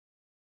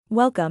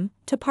Welcome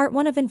to part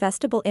 1 of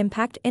Investible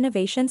Impact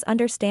Innovation's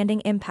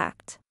Understanding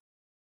Impact.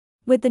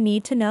 With the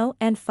need to know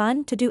and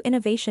fun to do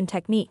innovation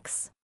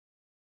techniques.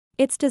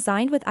 It's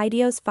designed with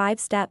IDEO's 5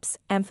 steps: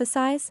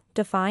 emphasize,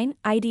 define,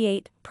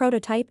 ideate,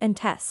 prototype, and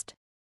test.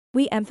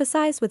 We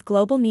emphasize with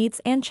global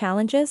needs and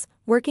challenges,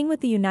 working with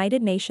the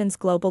United Nations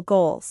global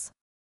goals.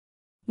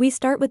 We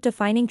start with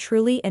defining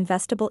truly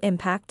investable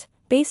impact,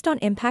 based on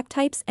impact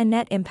types and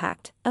net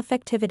impact,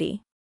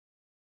 effectivity.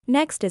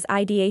 Next is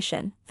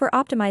ideation, for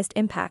optimized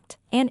impact,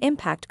 and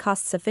impact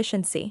cost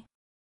efficiency.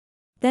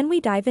 Then we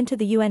dive into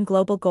the UN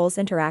Global Goals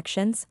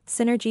interactions,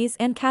 synergies,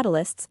 and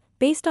catalysts,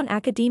 based on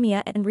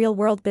academia and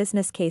real-world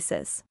business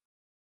cases.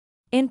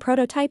 In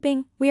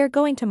prototyping, we are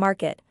going to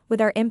market, with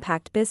our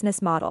impact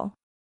business model.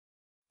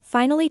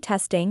 Finally,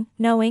 testing,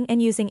 knowing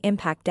and using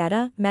impact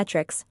data,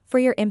 metrics, for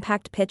your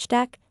impact pitch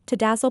deck, to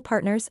dazzle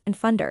partners and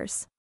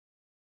funders.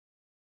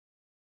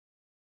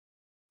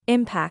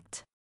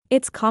 Impact.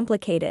 It's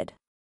complicated.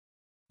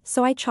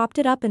 So I chopped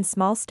it up in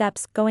small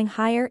steps, going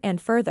higher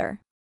and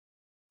further.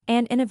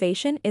 And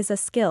innovation is a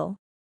skill.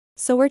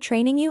 So we're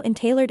training you in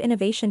tailored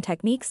innovation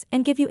techniques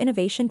and give you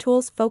innovation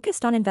tools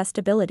focused on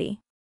investibility.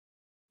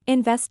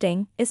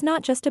 Investing is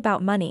not just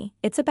about money,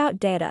 it's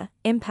about data,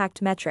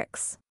 impact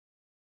metrics.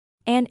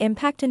 And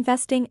impact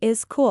investing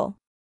is cool.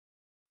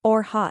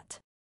 Or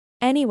hot.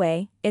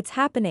 Anyway, it's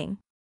happening.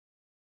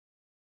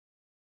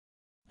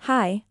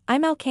 Hi,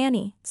 I'm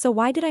Alkani, so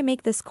why did I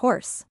make this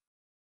course?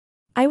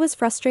 I was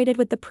frustrated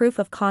with the proof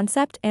of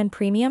concept and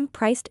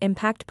premium-priced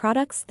impact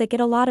products that get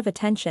a lot of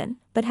attention,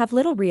 but have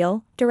little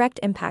real, direct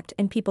impact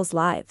in people's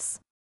lives.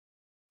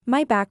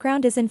 My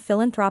background is in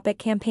philanthropic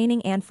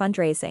campaigning and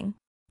fundraising,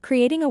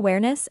 creating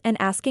awareness and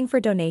asking for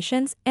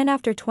donations, and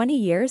after 20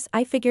 years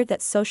I figured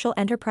that social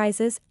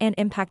enterprises and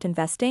impact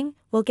investing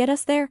will get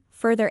us there,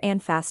 further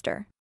and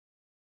faster.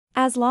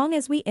 As long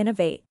as we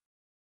innovate,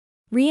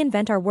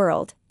 reinvent our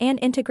world, and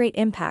integrate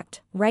impact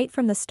right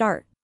from the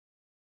start.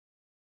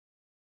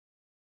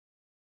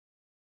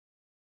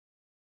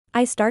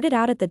 I started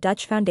out at the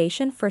Dutch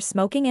Foundation for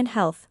Smoking and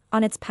Health,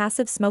 on its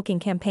passive smoking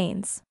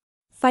campaigns,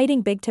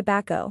 fighting big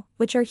tobacco,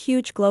 which are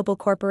huge global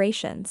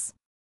corporations.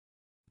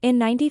 In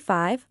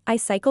 '95, I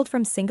cycled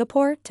from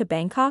Singapore to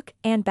Bangkok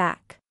and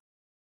back.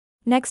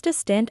 Next a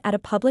stint at a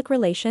public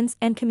relations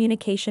and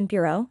communication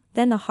bureau,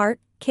 then the Heart,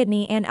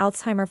 Kidney and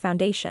Alzheimer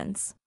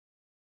Foundations.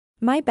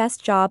 My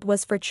best job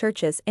was for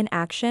Churches in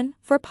Action,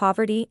 for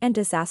poverty and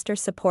disaster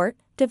support,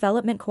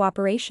 development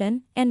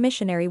cooperation, and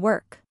missionary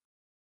work.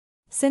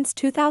 Since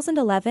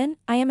 2011,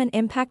 I am an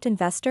impact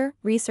investor,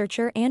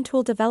 researcher and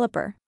tool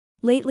developer.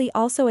 Lately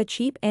also a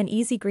cheap and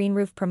easy green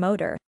roof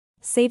promoter,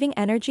 saving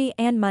energy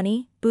and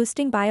money,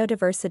 boosting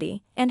biodiversity,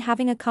 and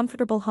having a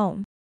comfortable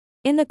home.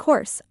 In the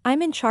course,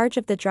 I'm in charge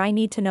of the dry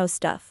need-to-know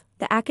stuff,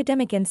 the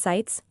academic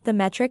insights, the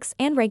metrics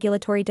and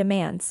regulatory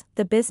demands,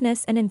 the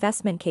business and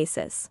investment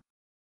cases.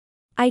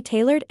 I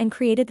tailored and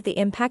created the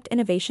impact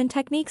innovation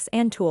techniques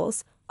and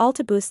tools, all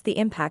to boost the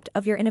impact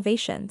of your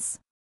innovations.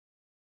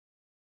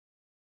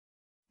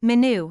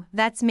 Manu,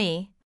 that's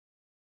me.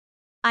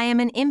 I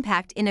am an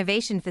impact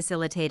innovation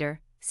facilitator,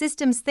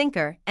 systems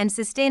thinker, and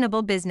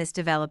sustainable business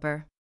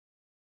developer.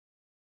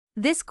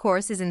 This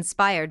course is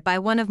inspired by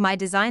one of my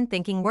design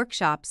thinking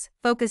workshops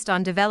focused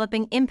on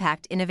developing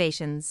impact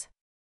innovations.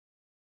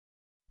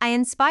 I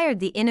inspired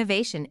the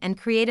innovation and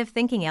creative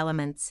thinking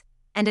elements,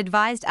 and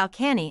advised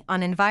Alkani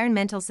on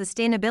environmental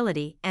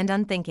sustainability and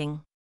unthinking.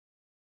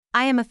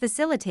 I am a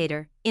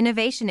facilitator,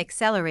 innovation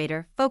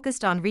accelerator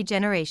focused on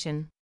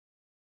regeneration.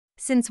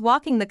 Since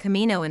walking the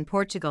Camino in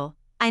Portugal,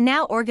 I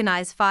now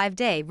organize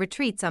 5-day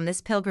retreats on this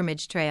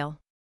pilgrimage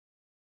trail.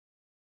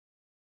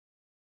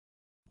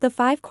 The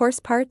 5 course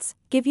parts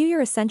give you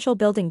your essential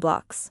building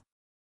blocks.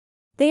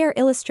 They are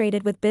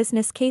illustrated with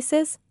business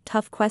cases,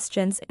 tough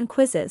questions and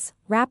quizzes,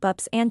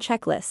 wrap-ups and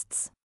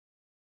checklists.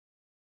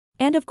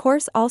 And of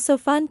course also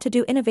fun to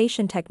do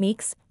innovation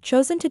techniques,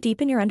 chosen to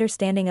deepen your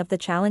understanding of the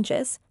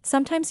challenges,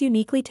 sometimes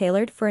uniquely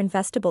tailored for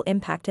investable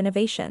impact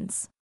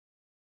innovations.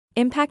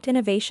 Impact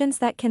innovations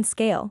that can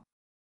scale.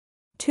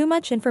 Too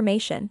much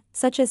information,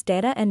 such as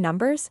data and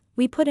numbers,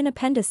 we put in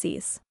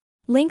appendices.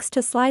 Links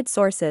to slide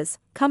sources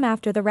come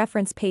after the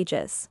reference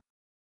pages.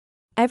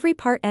 Every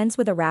part ends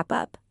with a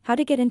wrap-up, how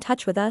to get in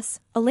touch with us,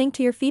 a link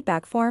to your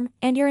feedback form,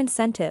 and your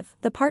incentive,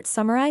 the part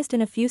summarized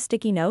in a few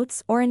sticky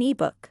notes or an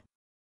ebook.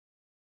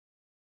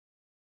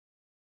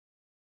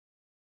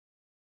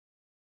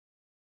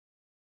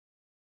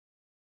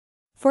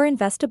 For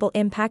Investible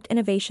Impact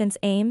Innovation's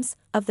aims,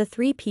 of the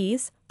 3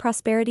 Ps,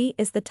 prosperity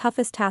is the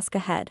toughest task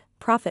ahead,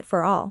 profit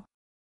for all.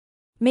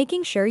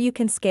 Making sure you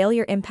can scale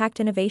your impact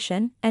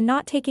innovation and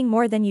not taking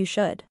more than you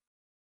should.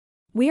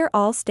 We are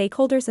all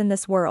stakeholders in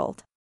this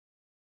world.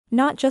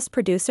 Not just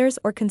producers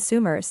or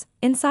consumers,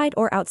 inside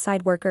or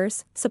outside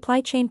workers, supply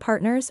chain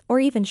partners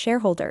or even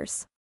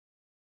shareholders.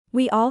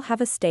 We all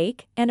have a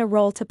stake and a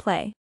role to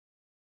play.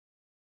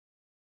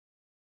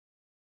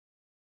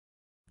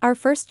 Our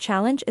first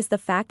challenge is the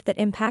fact that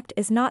impact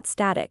is not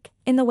static,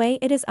 in the way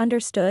it is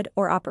understood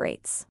or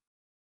operates.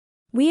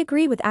 We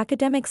agree with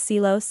academics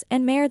Selos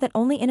and Mayer that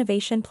only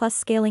innovation plus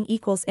scaling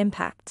equals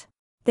impact.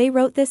 They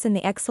wrote this in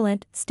the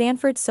excellent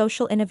Stanford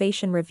Social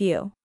Innovation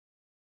Review.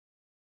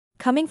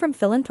 Coming from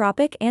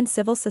philanthropic and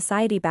civil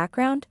society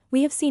background,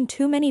 we have seen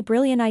too many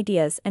brilliant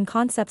ideas and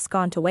concepts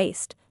gone to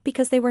waste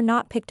because they were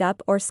not picked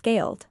up or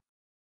scaled.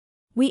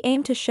 We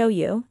aim to show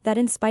you that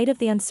in spite of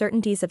the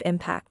uncertainties of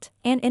impact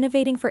and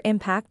innovating for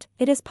impact,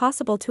 it is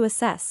possible to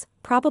assess,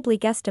 probably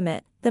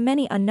guesstimate, the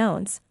many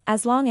unknowns,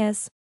 as long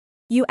as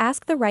you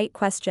ask the right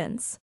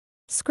questions,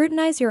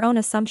 scrutinize your own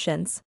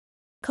assumptions,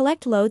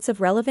 collect loads of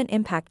relevant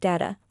impact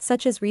data,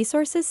 such as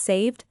resources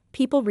saved,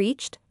 people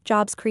reached,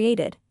 jobs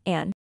created,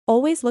 and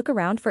always look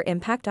around for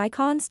impact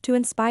icons to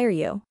inspire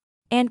you.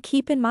 And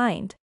keep in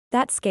mind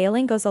that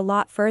scaling goes a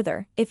lot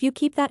further if you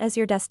keep that as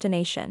your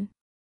destination.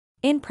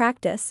 In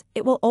practice,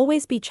 it will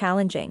always be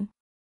challenging.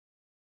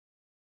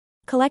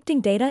 Collecting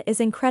data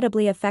is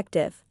incredibly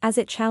effective as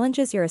it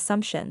challenges your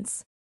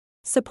assumptions,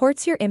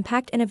 supports your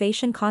impact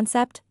innovation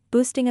concept,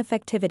 boosting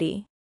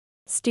effectivity,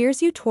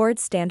 steers you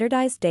towards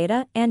standardized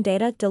data and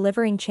data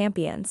delivering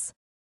champions,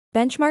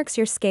 benchmarks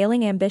your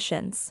scaling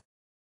ambitions,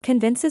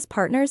 convinces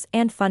partners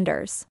and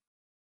funders.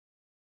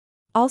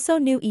 Also,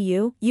 new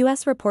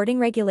EU/US reporting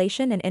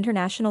regulation and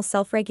international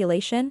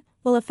self-regulation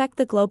will affect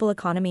the global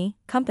economy,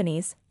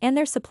 companies, and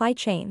their supply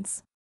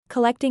chains.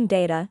 Collecting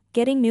data,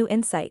 getting new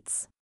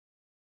insights.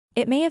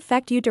 It may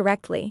affect you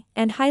directly,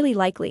 and highly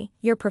likely,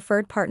 your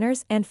preferred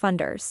partners and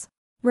funders.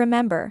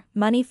 Remember,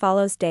 money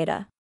follows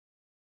data.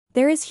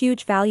 There is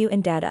huge value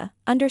in data,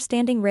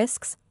 understanding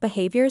risks,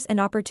 behaviors, and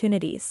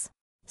opportunities.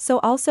 So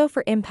also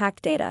for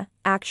impact data,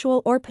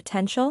 actual or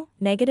potential,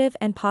 negative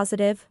and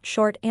positive,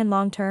 short and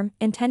long-term,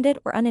 intended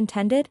or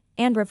unintended,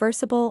 and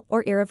reversible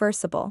or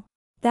irreversible.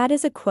 That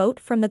is a quote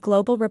from the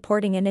Global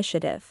Reporting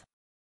Initiative.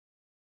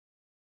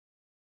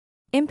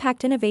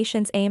 Impact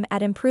innovations aim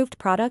at improved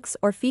products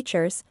or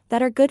features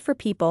that are good for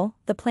people,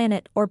 the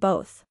planet, or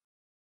both.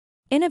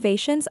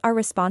 Innovations are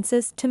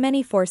responses to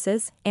many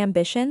forces,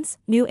 ambitions,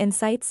 new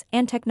insights,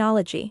 and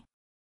technology.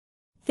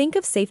 Think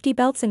of safety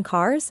belts in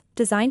cars,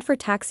 designed for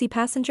taxi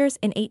passengers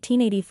in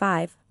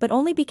 1885, but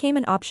only became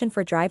an option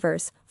for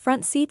drivers,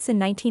 front seats in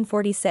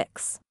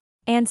 1946.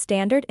 And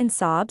standard in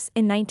Saabs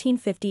in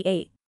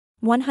 1958.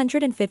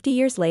 150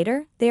 years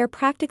later, they are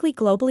practically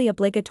globally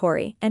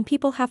obligatory and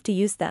people have to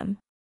use them.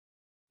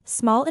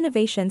 Small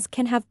innovations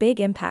can have big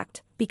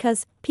impact,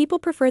 because people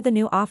prefer the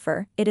new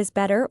offer, it is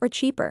better or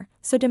cheaper,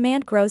 so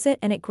demand grows it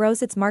and it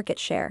grows its market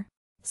share.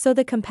 So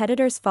the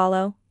competitors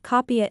follow,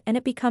 copy it, and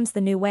it becomes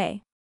the new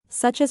way.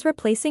 Such as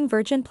replacing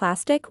virgin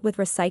plastic with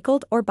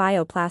recycled or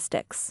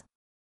bioplastics.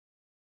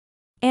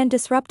 And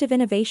disruptive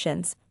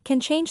innovations can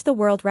change the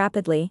world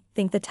rapidly,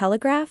 think the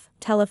telegraph,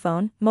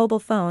 telephone, mobile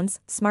phones,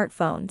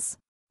 smartphones.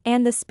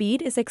 And the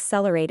speed is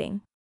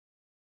accelerating.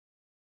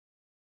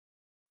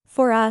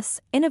 For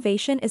us,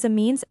 innovation is a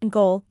means and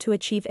goal to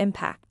achieve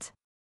impact.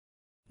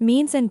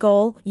 Means and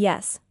goal,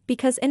 yes,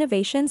 because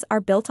innovations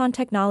are built on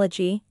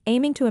technology,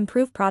 aiming to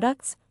improve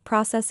products,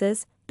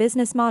 processes,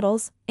 business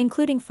models,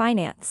 including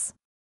finance.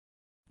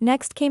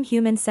 Next came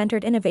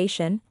human-centered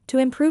innovation, to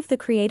improve the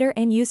creator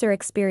and user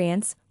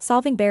experience,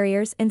 solving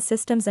barriers in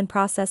systems and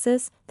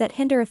processes that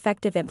hinder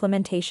effective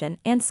implementation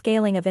and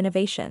scaling of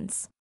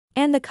innovations.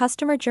 And the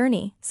customer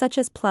journey, such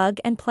as plug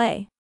and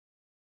play.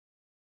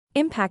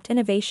 Impact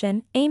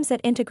innovation aims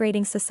at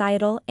integrating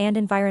societal and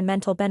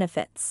environmental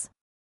benefits.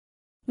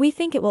 We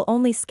think it will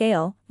only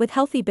scale with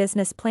healthy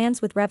business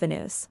plans with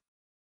revenues.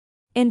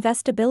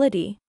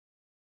 Investibility.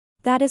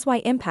 That is why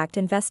impact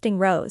investing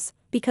rose,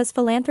 because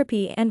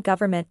philanthropy and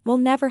government will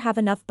never have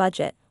enough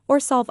budget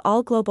or solve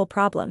all global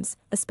problems,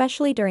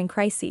 especially during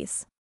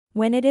crises,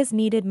 when it is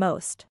needed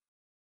most.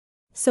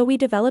 So we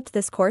developed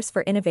this course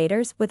for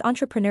innovators with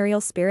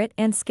entrepreneurial spirit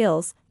and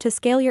skills to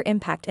scale your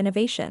impact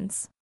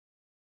innovations.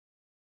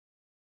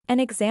 An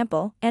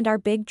example, and our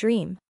big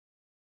dream.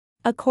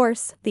 A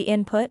course, the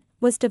input,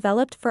 was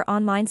developed for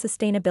online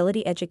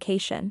sustainability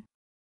education.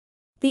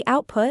 The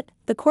output,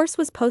 the course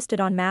was posted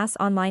on mass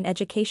online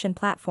education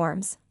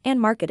platforms and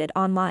marketed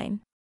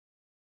online.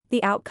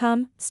 The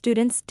outcome,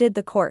 students did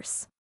the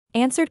course,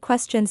 answered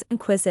questions and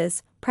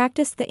quizzes,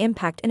 practiced the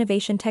impact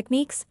innovation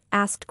techniques,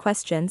 asked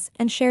questions,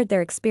 and shared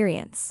their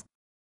experience.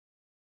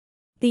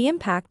 The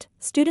impact,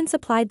 students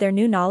applied their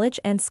new knowledge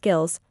and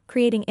skills,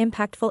 creating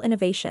impactful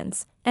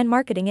innovations, and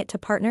marketing it to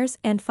partners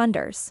and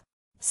funders.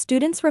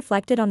 Students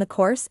reflected on the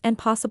course and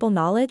possible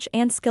knowledge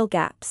and skill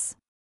gaps.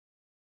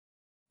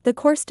 The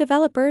course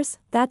developers,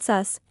 that's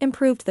us,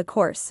 improved the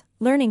course,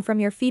 learning from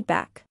your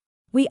feedback.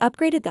 We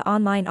upgraded the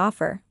online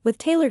offer, with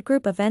tailored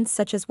group events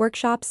such as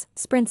workshops,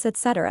 sprints,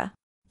 etc.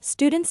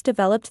 Students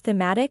developed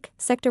thematic,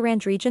 sector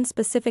and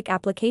region-specific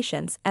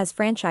applications as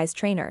franchise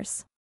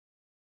trainers.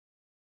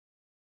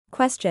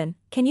 Question: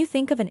 can you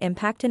think of an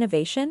impact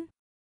innovation?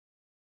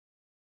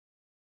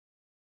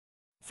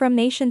 From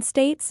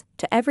nation-states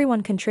to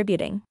everyone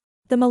contributing.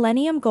 The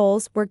Millennium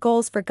Goals were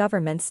goals for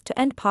governments to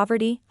end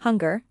poverty,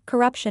 hunger,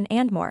 corruption,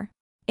 and more.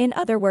 In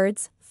other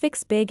words,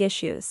 fix big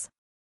issues.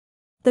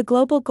 The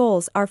global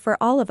goals are for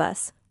all of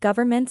us,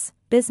 governments,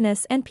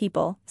 business and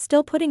people,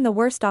 still putting the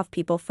worst off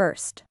people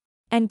first.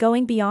 And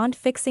going beyond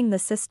fixing the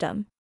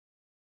system.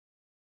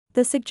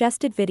 The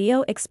suggested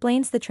video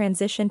explains the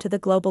transition to the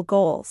global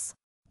goals.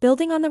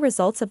 Building on the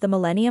results of the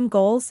Millennium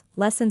Goals,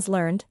 lessons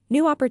learned,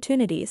 new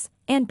opportunities,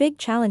 and big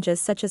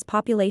challenges such as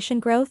population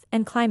growth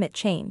and climate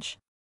change.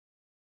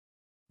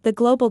 The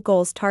global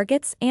goals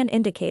targets and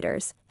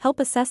indicators help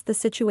assess the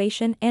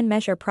situation and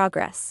measure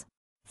progress.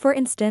 For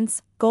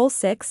instance, Goal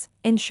 6,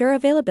 ensure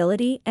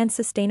availability and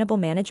sustainable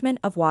management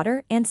of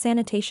water and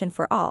sanitation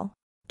for all.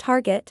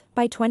 Target,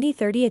 by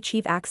 2030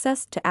 achieve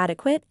access to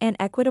adequate and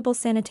equitable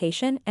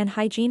sanitation and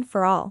hygiene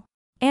for all.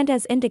 And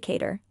as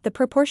indicator, the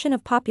proportion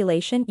of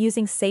population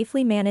using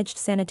safely managed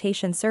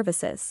sanitation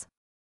services.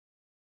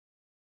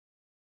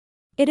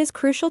 It is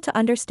crucial to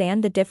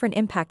understand the different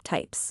impact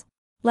types.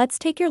 Let's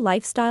take your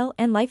lifestyle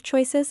and life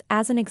choices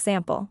as an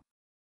example.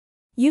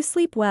 You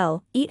sleep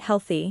well, eat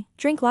healthy,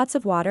 drink lots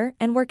of water,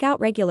 and work out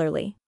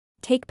regularly.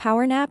 Take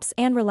power naps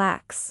and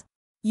relax.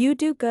 You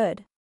do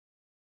good.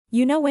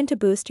 You know when to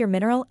boost your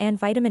mineral and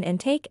vitamin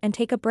intake and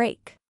take a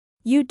break.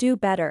 You do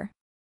better.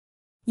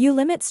 You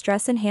limit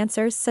stress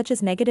enhancers such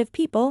as negative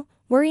people,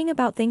 worrying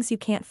about things you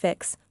can't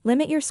fix,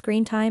 limit your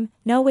screen time,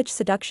 know which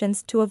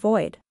seductions to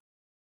avoid.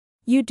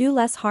 You do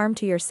less harm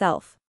to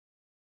yourself.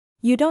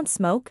 You don't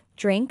smoke,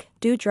 drink,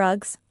 do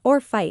drugs, or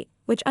fight,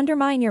 which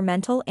undermine your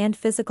mental and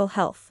physical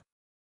health.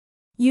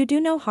 You do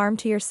no harm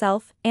to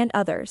yourself and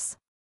others.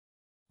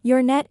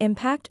 Your net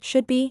impact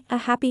should be a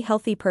happy,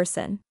 healthy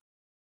person.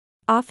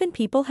 Often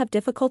people have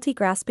difficulty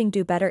grasping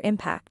do better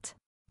impact.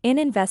 In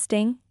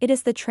investing, it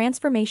is the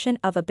transformation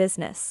of a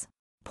business,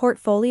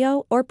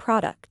 portfolio, or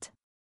product.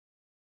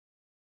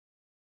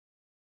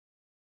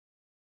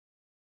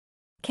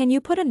 Can you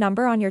put a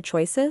number on your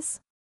choices?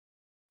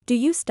 Do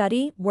you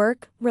study,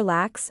 work,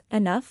 relax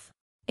enough?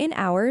 In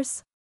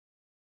hours?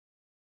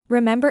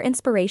 Remember,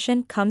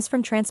 inspiration comes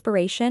from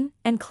transpiration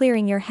and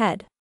clearing your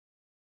head.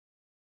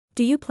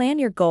 Do you plan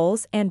your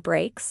goals and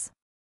breaks?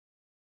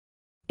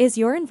 Is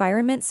your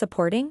environment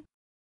supporting?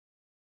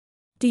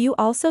 Do you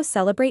also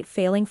celebrate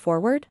failing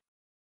forward?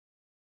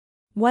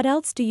 What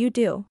else do you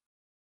do?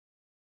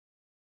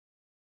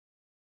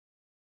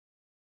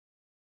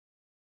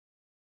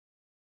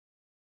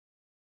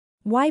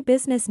 Why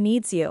business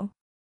needs you?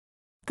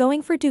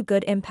 Going for do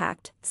good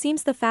impact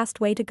seems the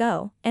fast way to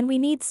go, and we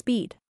need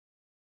speed.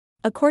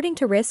 According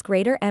to Risk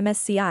Rater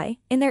MSCI,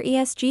 in their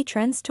ESG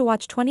Trends to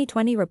Watch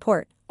 2020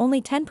 report, only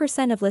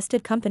 10% of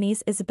listed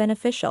companies is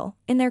beneficial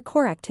in their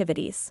core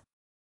activities.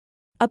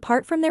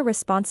 Apart from their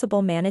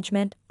responsible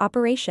management,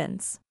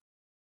 operations.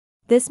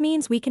 This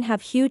means we can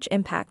have huge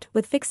impact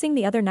with fixing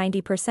the other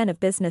 90% of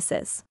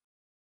businesses.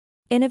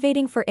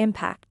 Innovating for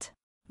impact.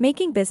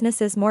 Making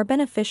businesses more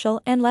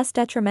beneficial and less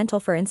detrimental,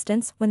 for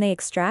instance, when they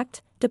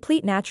extract,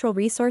 deplete natural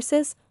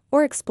resources,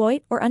 or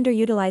exploit or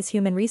underutilize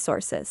human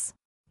resources.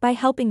 By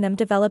helping them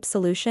develop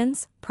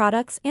solutions,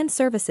 products, and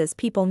services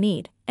people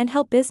need, and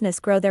help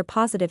business grow their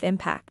positive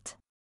impact.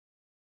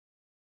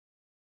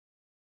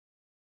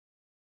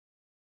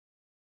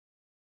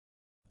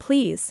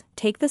 Please,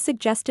 take the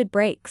suggested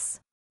breaks.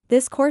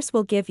 This course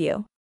will give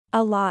you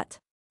a lot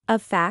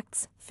of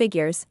facts,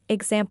 figures,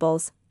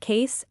 examples,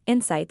 case,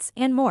 insights,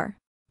 and more.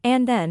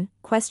 And then,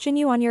 question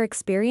you on your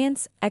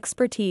experience,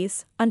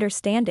 expertise,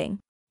 understanding,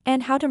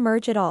 and how to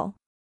merge it all.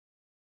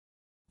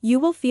 You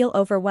will feel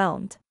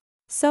overwhelmed.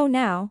 So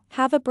now,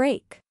 have a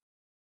break.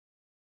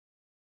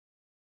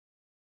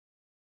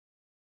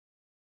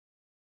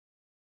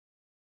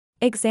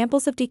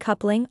 Examples of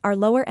decoupling are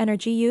lower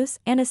energy use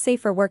and a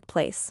safer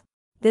workplace.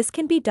 This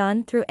can be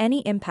done through any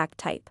impact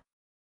type.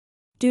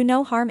 Do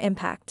no harm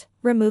impact,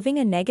 removing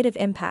a negative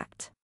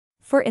impact.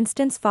 For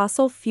instance,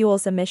 fossil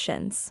fuels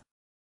emissions.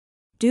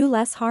 Do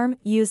less harm,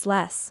 use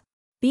less.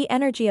 Be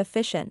energy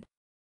efficient.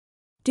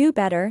 Do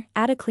better,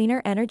 add a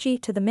cleaner energy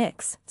to the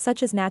mix,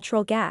 such as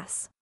natural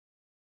gas.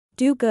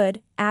 Do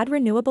good, add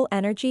renewable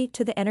energy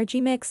to the energy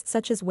mix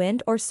such as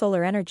wind or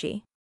solar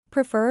energy.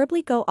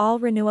 Preferably go all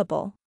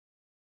renewable.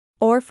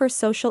 Or for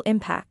social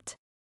impact.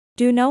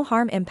 Do no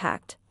harm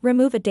impact,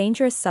 remove a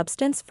dangerous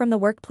substance from the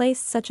workplace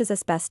such as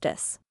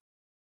asbestos.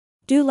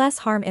 Do less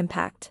harm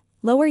impact,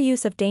 lower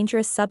use of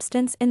dangerous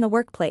substance in the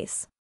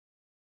workplace.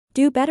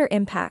 Do better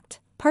impact,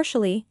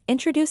 partially,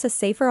 introduce a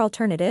safer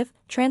alternative,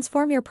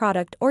 transform your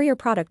product or your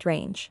product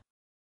range.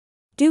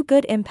 Do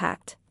good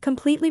impact,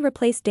 completely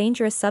replace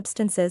dangerous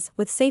substances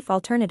with safe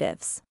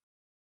alternatives.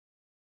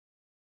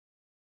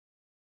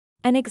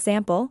 An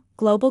example,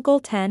 Global Goal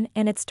 10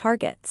 and its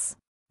targets.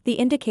 The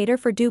indicator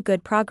for do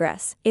good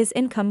progress is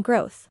income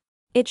growth.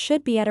 It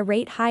should be at a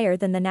rate higher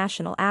than the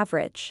national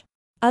average.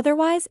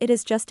 Otherwise, it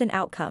is just an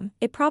outcome,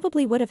 it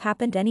probably would have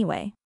happened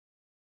anyway.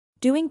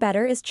 Doing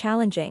better is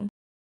challenging.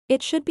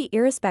 It should be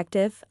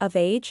irrespective of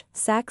age,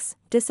 sex,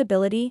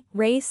 disability,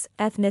 race,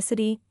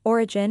 ethnicity,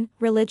 origin,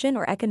 religion,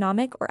 or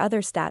economic or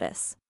other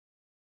status.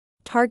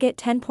 Target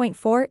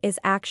 10.4 is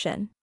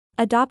action.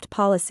 Adopt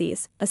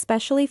policies,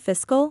 especially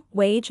fiscal,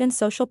 wage, and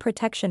social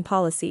protection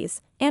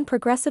policies, and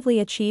progressively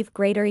achieve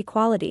greater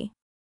equality.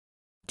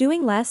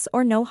 Doing less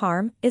or no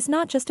harm is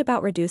not just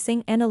about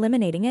reducing and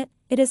eliminating it,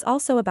 it is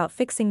also about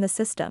fixing the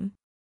system.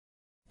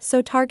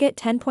 So target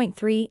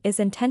 10.3 is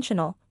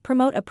intentional,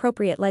 promote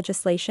appropriate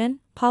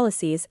legislation,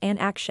 policies and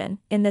action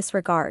in this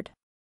regard.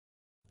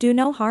 Do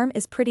no harm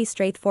is pretty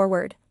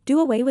straightforward, do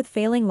away with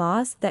failing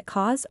laws that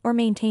cause or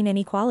maintain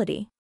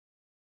inequality.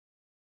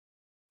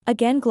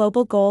 Again,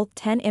 global goal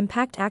 10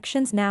 impact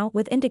actions now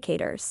with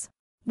indicators.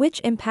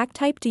 Which impact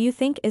type do you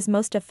think is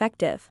most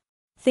effective?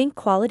 Think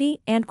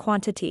quality and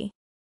quantity.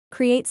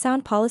 Create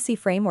sound policy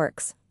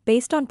frameworks,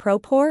 based on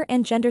pro-poor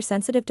and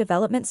gender-sensitive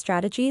development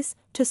strategies,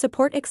 to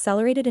support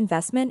accelerated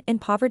investment in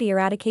poverty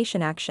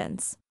eradication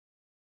actions.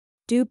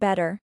 Do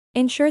better.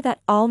 Ensure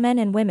that all men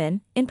and women,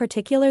 in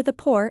particular the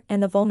poor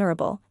and the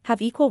vulnerable, have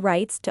equal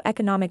rights to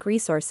economic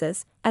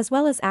resources, as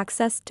well as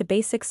access to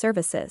basic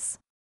services.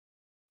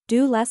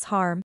 Do less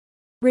harm.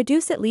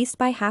 Reduce at least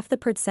by half the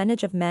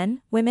percentage of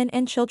men, women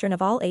and children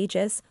of all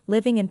ages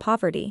living in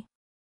poverty.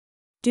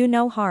 Do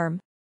no harm.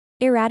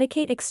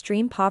 Eradicate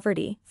extreme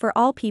poverty for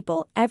all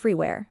people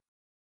everywhere.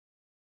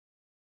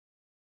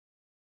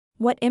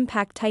 What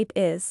impact type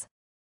is?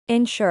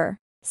 Ensure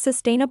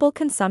sustainable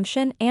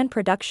consumption and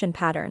production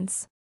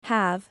patterns.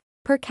 Have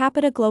per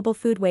capita global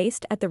food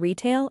waste at the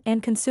retail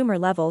and consumer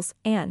levels,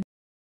 and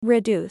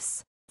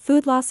reduce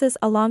food losses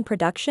along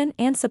production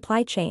and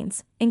supply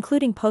chains,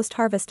 including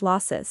post-harvest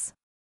losses.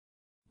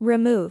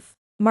 Remove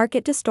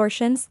market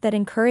distortions that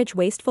encourage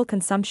wasteful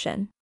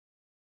consumption.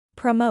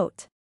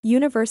 Promote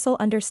universal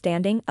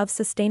understanding of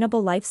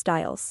sustainable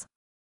lifestyles.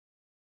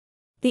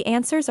 The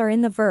answers are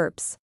in the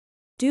verbs.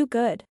 Do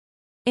good.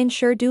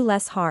 Ensure do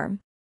less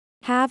harm.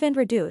 Have and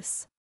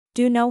reduce.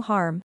 Do no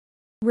harm.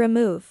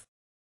 Remove.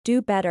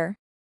 Do better.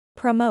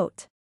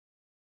 Promote.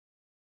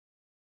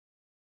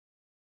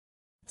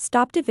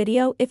 Stop the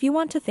video if you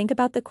want to think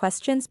about the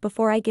questions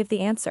before I give the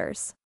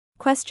answers.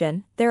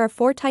 Question: there are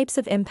 4 types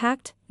of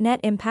impact.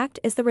 Net impact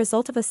is the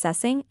result of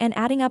assessing and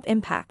adding up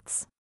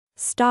impacts.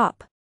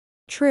 Stop.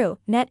 True,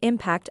 net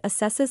impact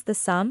assesses the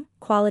sum,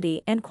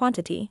 quality and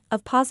quantity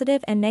of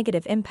positive and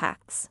negative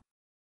impacts.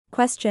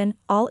 Question: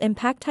 all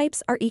impact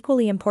types are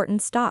equally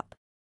important. Stop.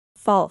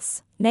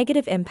 False,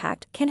 negative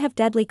impact can have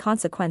deadly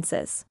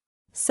consequences.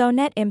 So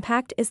net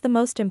impact is the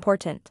most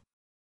important.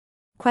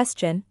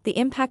 Question: the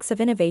impacts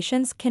of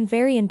innovations can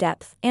vary in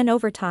depth and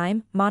over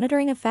time,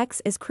 monitoring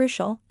effects is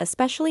crucial,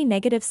 especially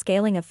negative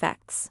scaling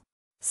effects.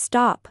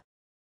 Stop.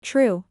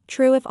 True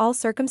if all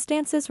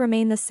circumstances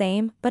remain the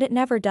same, but it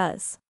never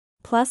does.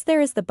 Plus there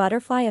is the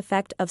butterfly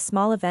effect of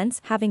small events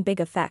having big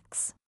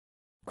effects.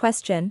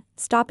 Question: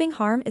 stopping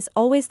harm is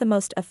always the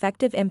most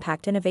effective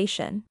impact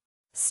innovation.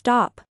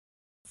 Stop.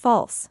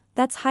 False,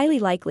 that's highly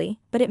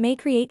likely, but it may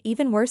create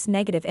even worse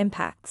negative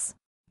impacts.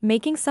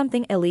 Making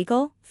something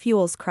illegal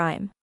fuels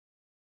crime.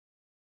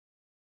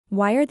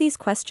 Why are these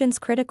questions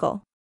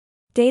critical?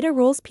 Data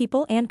rules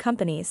people and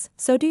companies,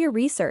 so do your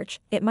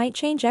research, it might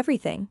change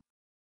everything.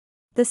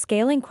 The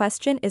scaling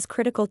question is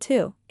critical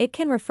too, it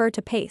can refer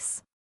to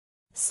pace.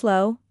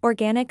 Slow,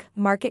 organic,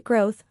 market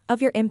growth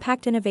of your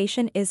impact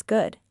innovation is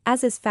good,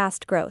 as is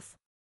fast growth.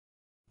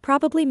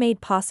 Probably made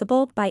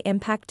possible by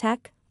impact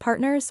tech,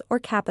 partners or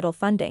capital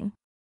funding.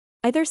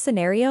 Either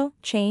scenario,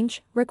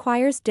 change,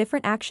 requires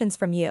different actions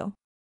from you.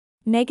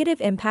 Negative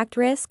impact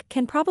risk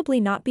can probably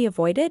not be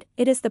avoided,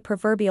 it is the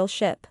proverbial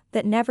ship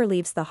that never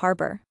leaves the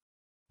harbor.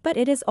 But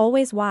it is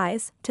always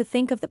wise to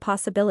think of the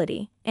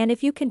possibility, and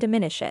if you can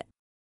diminish it.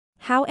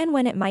 How and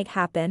when it might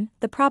happen,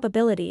 the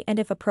probability and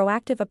if a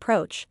proactive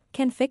approach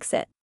can fix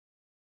it.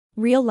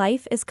 Real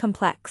life is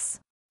complex.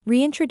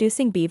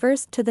 Reintroducing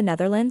beavers to the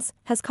Netherlands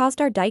has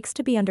caused our dikes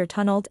to be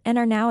undertunneled and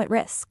are now at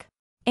risk.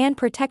 And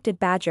protected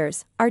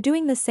badgers are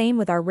doing the same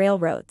with our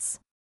railroads.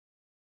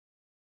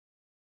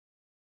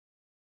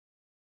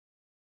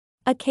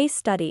 A case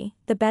study: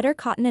 the Better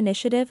Cotton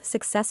Initiative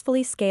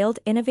successfully scaled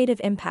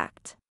innovative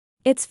impact.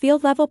 Its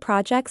field-level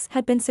projects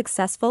had been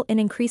successful in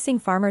increasing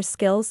farmers'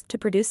 skills to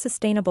produce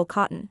sustainable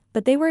cotton,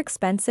 but they were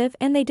expensive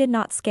and they did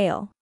not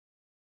scale.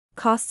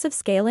 Costs of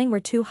scaling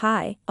were too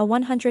high,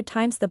 100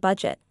 times the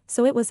budget,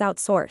 so it was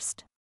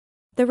outsourced.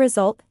 The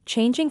result: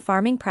 changing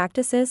farming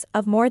practices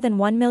of more than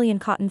 1 million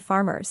cotton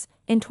farmers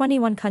in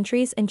 21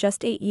 countries in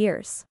just 8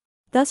 years,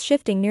 thus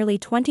shifting nearly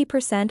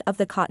 20% of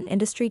the cotton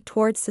industry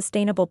towards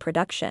sustainable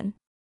production.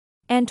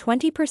 And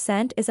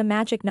 20% is a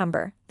magic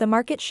number, the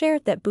market share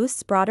that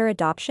boosts broader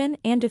adoption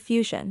and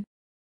diffusion.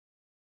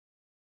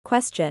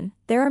 Question: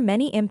 there are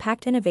many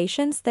impact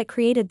innovations that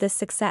created this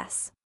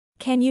success.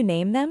 Can you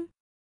name them?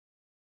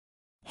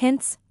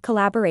 Hints: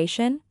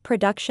 collaboration,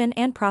 production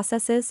and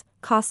processes,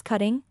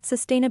 cost-cutting,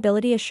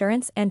 sustainability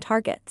assurance and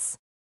targets.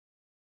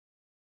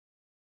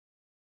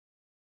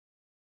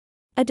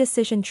 A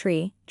decision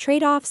tree: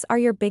 trade-offs are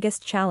your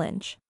biggest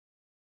challenge.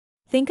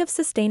 Think of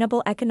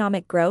sustainable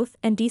economic growth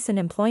and decent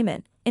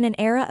employment in an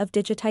era of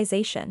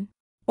digitization,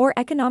 or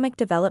economic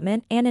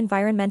development and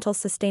environmental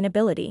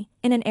sustainability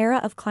in an era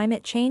of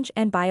climate change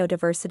and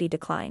biodiversity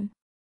decline.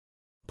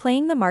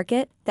 Playing the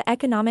market, the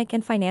economic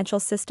and financial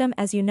system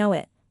as you know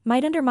it,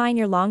 might undermine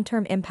your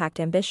long-term impact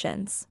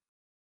ambitions.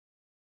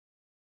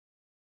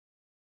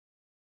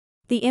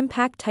 The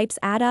impact types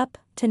add up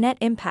to net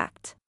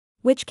impact,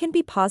 which can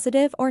be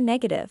positive or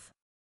negative.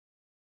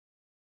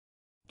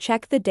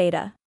 Check the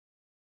data.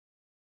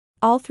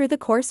 All through the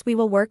course we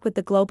will work with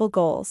the global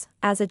goals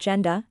as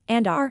agenda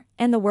and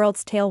the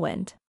world's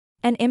tailwind.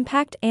 An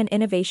impact and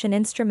innovation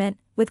instrument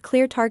with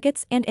clear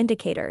targets and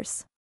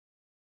indicators.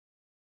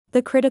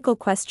 The critical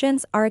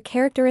questions are a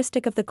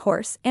characteristic of the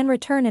course and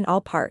return in all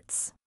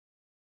parts.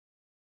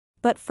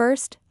 But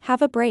first,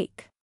 have a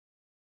break.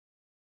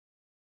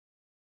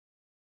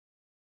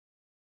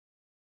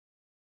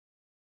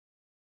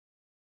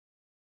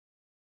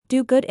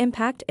 Do Good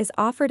Impact is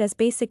offered as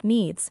basic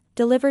needs,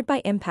 delivered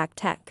by Impact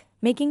Tech,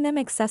 making them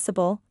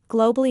accessible,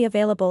 globally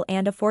available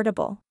and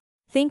affordable.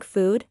 Think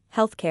food,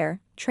 healthcare,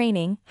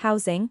 training,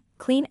 housing,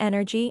 clean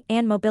energy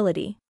and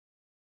mobility.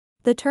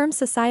 The term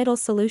societal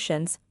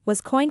solutions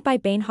was coined by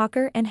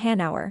Bainhocker and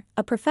Hanauer,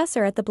 a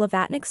professor at the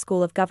Blavatnik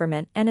School of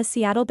Government and a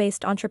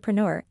Seattle-based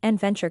entrepreneur and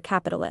venture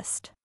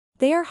capitalist.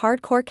 They are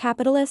hardcore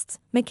capitalists,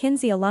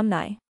 McKinsey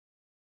alumni.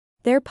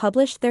 They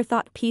published their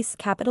thought piece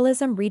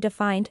Capitalism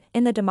Redefined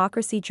in the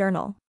Democracy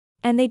Journal.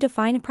 And they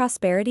define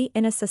prosperity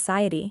in a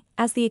society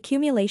as the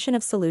accumulation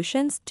of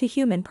solutions to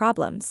human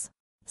problems,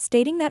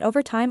 stating that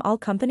over time all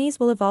companies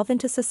will evolve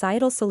into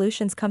societal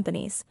solutions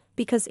companies,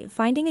 because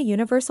finding a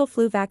universal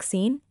flu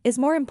vaccine is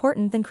more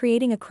important than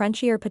creating a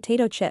crunchier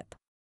potato chip.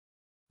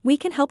 We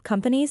can help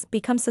companies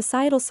become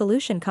societal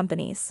solution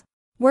companies.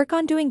 Work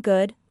on doing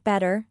good,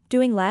 better,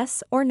 doing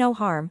less or no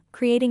harm,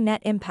 creating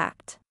net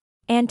impact.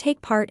 And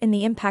take part in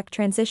the impact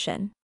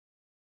transition.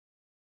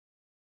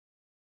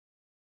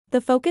 The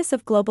focus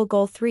of Global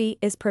Goal 3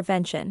 is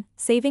prevention,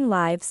 saving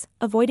lives,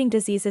 avoiding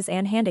diseases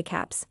and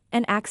handicaps,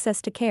 and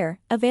access to care,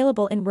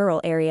 available in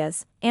rural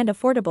areas, and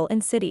affordable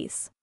in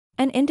cities.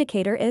 An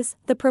indicator is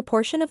the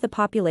proportion of the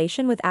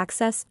population with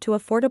access to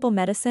affordable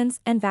medicines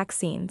and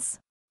vaccines,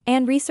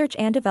 and research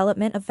and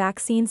development of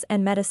vaccines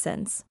and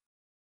medicines.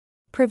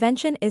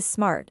 Prevention is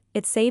smart,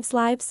 it saves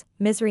lives,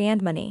 misery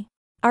and money.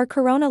 Our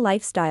corona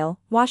lifestyle,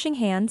 washing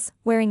hands,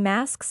 wearing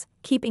masks,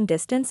 keeping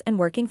distance and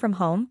working from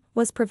home,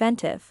 was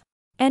preventive.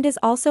 And is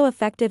also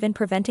effective in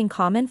preventing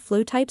common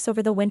flu types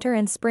over the winter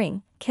and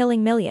spring,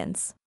 killing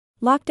millions.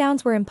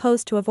 Lockdowns were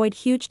imposed to avoid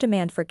huge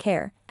demand for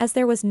care, as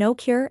there was no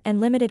cure and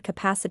limited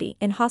capacity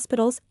in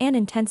hospitals and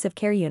intensive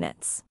care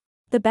units.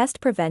 The best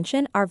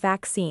prevention are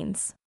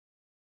vaccines.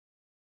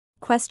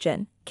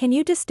 Question: can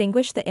you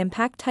distinguish the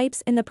impact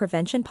types in the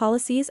prevention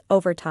policies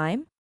over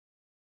time?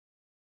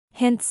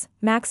 Hints: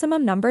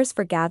 maximum numbers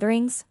for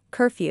gatherings,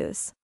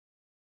 curfews.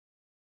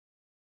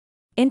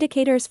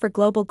 Indicators for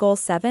Global Goal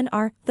 7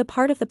 are the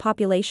part of the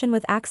population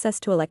with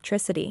access to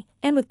electricity,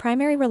 and with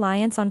primary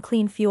reliance on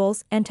clean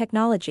fuels and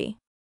technology.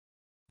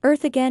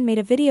 VEGN made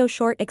a video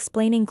short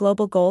explaining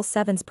Global Goal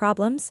 7's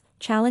problems,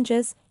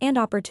 challenges, and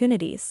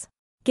opportunities,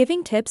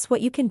 giving tips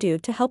what you can do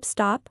to help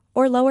stop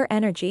or lower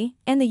energy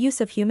and the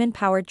use of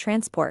human-powered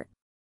transport.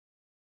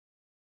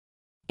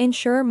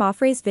 Insurer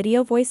Mafre's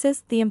video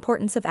voices the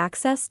importance of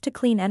access to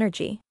clean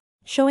energy,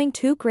 showing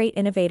two great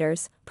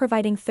innovators,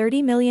 providing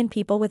 30 million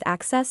people with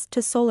access to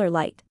solar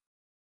light.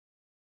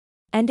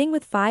 Ending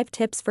with 5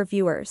 tips for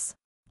viewers.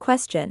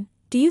 Question: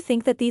 do you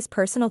think that these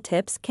personal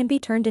tips can be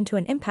turned into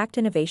an impact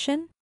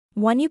innovation?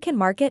 One you can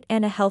market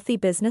and a healthy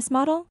business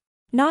model?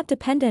 Not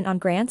dependent on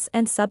grants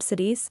and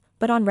subsidies,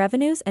 but on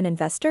revenues and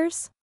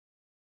investors?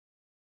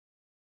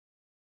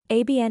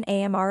 ABN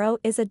AMRO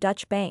is a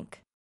Dutch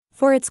bank.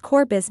 For its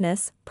core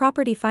business,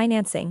 property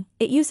financing,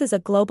 it uses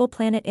a global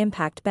planet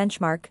impact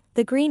benchmark,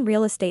 the Green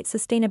Real Estate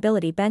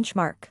Sustainability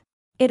Benchmark.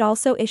 It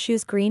also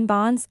issues green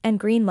bonds and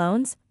green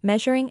loans,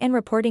 measuring and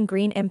reporting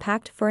green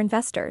impact for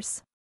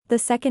investors. The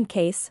second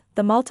case,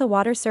 the Malta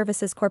Water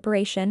Services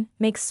Corporation,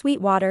 makes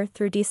sweet water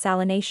through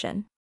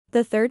desalination.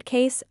 The third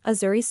case,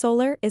 Azuri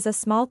Solar, is a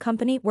small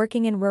company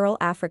working in rural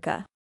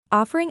Africa,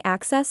 offering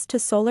access to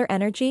solar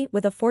energy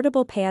with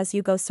affordable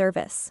pay-as-you-go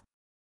service.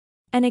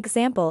 An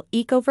example,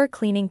 Ecover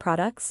Cleaning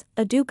Products,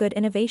 a do-good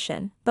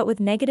innovation, but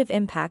with negative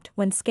impact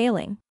when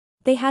scaling.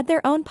 They had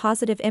their own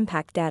positive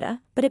impact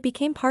data, but it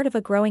became part of a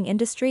growing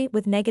industry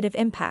with negative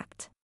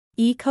impact.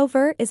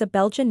 Ecover is a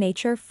Belgian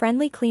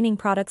nature-friendly cleaning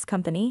products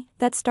company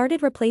that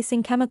started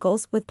replacing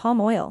chemicals with palm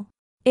oil.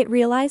 It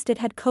realized it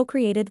had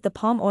co-created the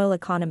palm oil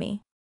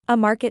economy, a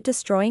market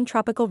destroying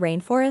tropical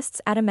rainforests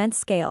at immense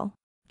scale.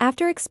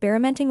 After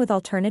experimenting with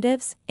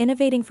alternatives,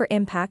 innovating for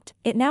impact,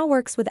 it now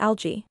works with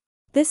algae.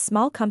 This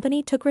small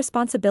company took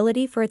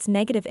responsibility for its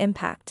negative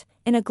impact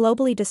in a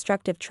globally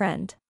destructive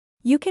trend.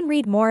 You can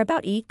read more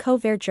about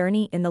Ecover's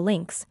journey in the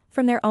links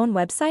from their own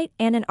website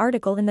and an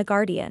article in The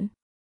Guardian.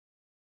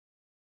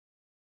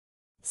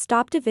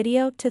 Stop the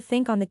video to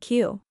think on the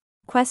queue.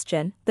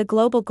 Question: the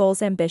global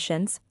goals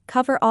ambitions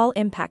cover all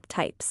impact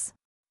types.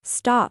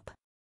 Stop.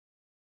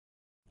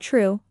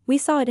 True, we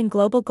saw it in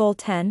Global Goal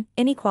 10,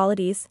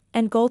 inequalities,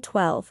 and Goal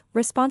 12,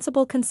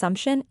 responsible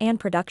consumption and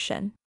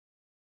production.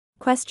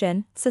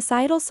 Question: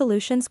 societal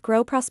solutions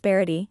grow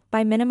prosperity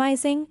by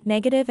minimizing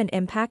negative and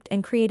impact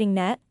and creating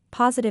net,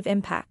 positive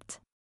impact.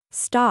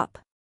 Stop.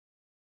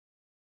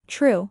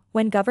 True,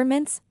 when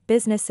governments,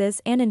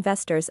 businesses, and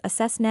investors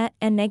assess net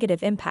and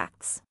negative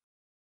impacts.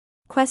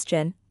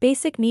 Question: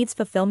 basic needs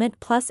fulfillment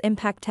plus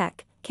impact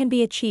tech can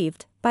be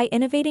achieved by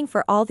innovating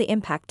for all the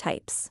impact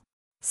types.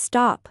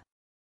 Stop.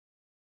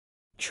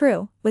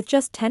 True, with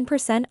just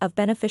 10% of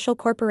beneficial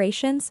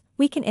corporations,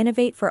 we can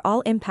innovate for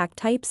all impact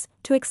types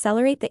to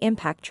accelerate the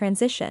impact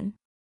transition.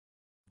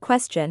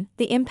 Question: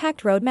 the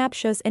impact roadmap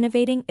shows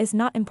innovating is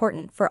not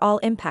important for all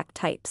impact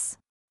types.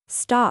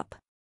 Stop.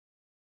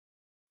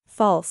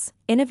 False,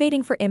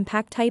 innovating for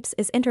impact types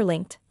is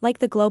interlinked, like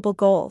the global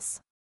goals.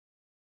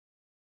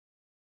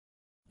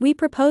 We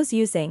propose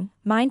using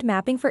mind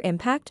mapping for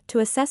impact to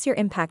assess your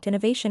impact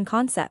innovation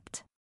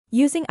concept.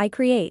 Using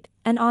iCreate,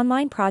 an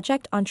online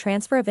project on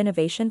transfer of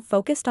innovation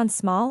focused on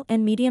small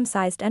and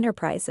medium-sized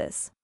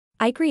enterprises.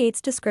 iCreate's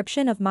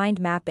description of mind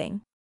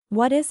mapping.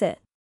 What is it?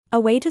 A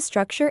way to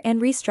structure and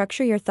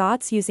restructure your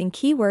thoughts using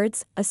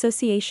keywords,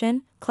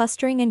 association,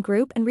 clustering, and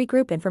group and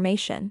regroup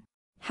information.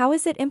 How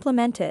is it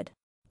implemented?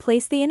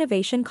 Place the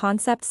innovation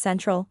concept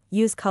central,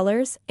 use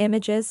colors,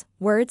 images,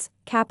 words,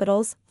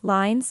 capitals,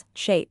 lines,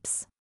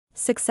 shapes.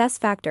 Success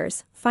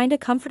factors: find a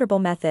comfortable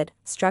method,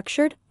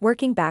 structured,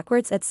 working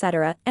backwards,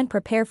 etc., and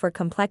prepare for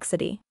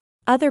complexity.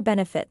 Other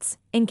benefits: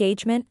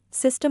 engagement,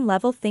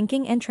 system-level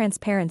thinking, and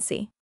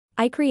transparency.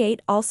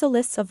 iCreate also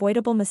lists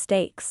avoidable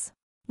mistakes.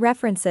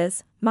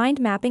 References: mind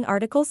mapping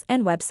articles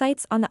and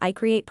websites on the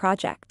iCreate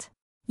project.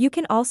 You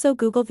can also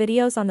Google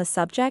videos on the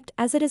subject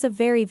as it is a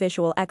very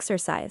visual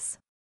exercise.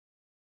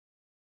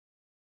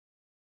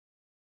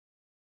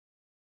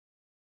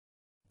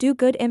 Do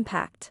good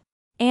impact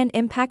and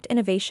impact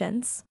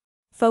innovations.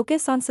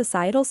 Focus on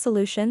societal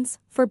solutions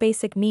for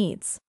basic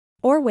needs,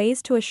 or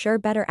ways to assure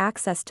better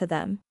access to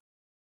them.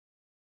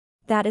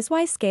 That is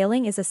why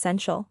scaling is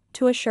essential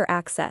to assure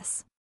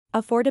access,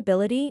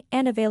 affordability,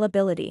 and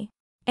availability.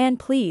 And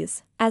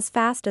please, as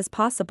fast as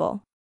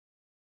possible.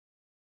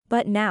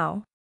 But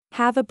now,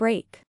 have a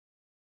break.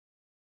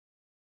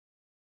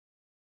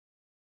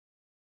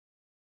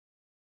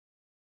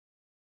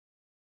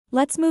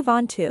 Let's move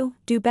on to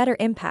do better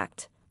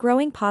impact.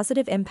 Growing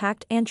positive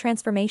impact and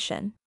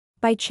transformation.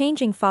 By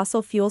changing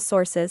fossil fuel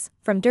sources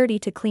from dirty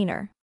to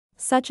cleaner,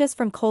 such as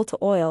from coal to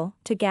oil,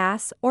 to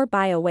gas, or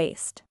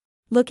bio-waste.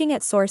 Looking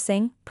at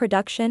sourcing,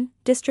 production,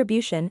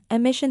 distribution,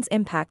 emissions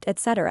impact,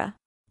 etc.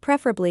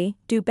 Preferably,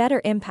 do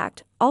better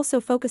impact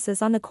also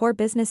focuses on the core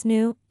business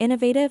new,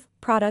 innovative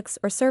products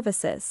or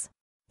services.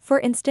 For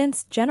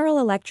instance, General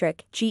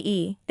Electric,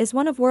 GE, is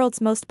one of the world's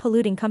most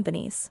polluting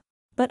companies,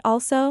 but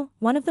also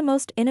one of the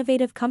most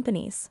innovative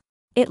companies.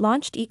 It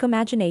launched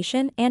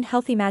Ecomagination and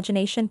Health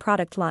Imagination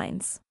product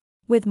lines,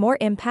 with more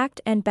impact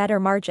and better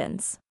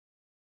margins.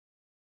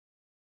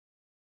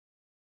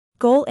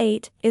 Goal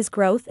 8 is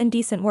growth and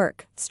decent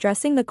work,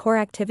 stressing the core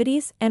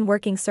activities and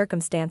working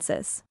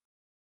circumstances.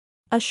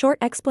 A short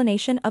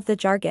explanation of the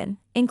jargon: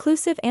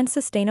 inclusive and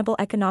sustainable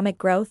economic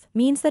growth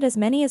means that as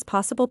many as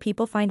possible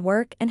people find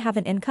work and have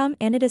an income,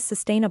 and it is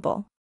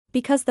sustainable,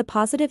 because the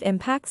positive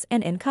impacts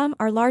and income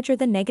are larger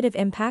than negative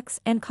impacts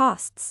and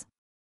costs.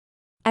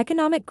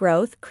 Economic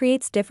growth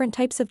creates different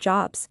types of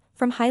jobs,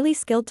 from highly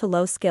skilled to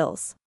low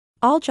skills.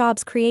 All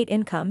jobs create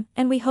income,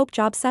 and we hope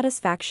job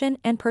satisfaction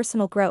and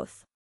personal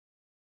growth.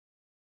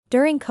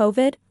 During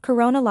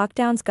Corona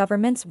lockdowns,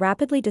 governments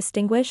rapidly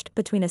distinguished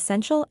between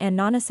essential and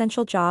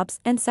non-essential jobs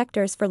and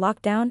sectors for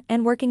lockdown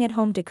and working at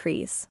home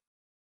decrees.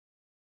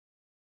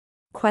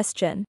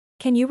 Question: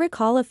 can you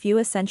recall a few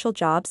essential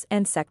jobs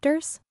and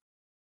sectors?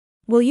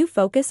 Will you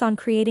focus on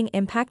creating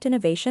impact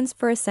innovations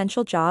for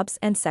essential jobs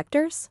and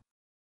sectors?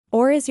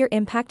 Or is your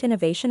impact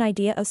innovation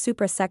idea a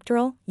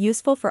supra-sectoral,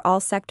 useful for all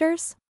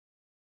sectors?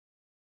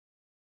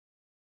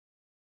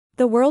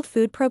 The World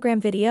Food Programme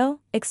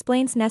video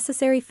explains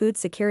necessary food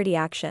security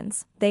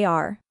actions. They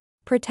are: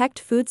 protect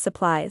food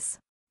supplies,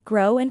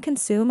 grow and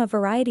consume a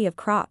variety of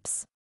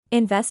crops,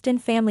 invest in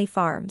family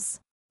farms,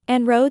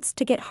 and roads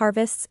to get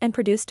harvests and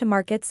produce to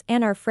markets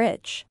and our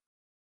fridge.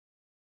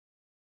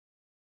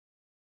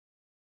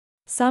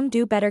 Some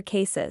do better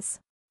cases.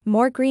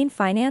 More Green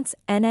Finance.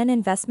 NN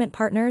Investment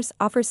Partners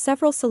offers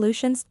several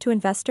solutions to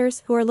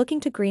investors who are looking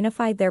to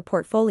greenify their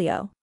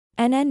portfolio.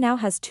 NN now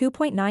has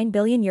 €2.9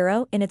 billion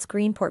in its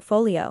green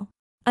portfolio.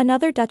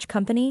 Another Dutch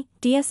company,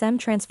 DSM,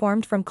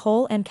 transformed from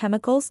coal and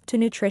chemicals to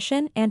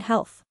nutrition and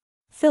health.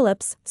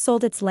 Philips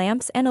sold its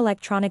lamps and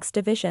electronics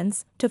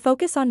divisions to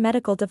focus on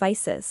medical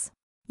devices.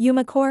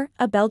 Umicore,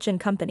 a Belgian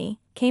company,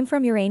 came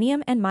from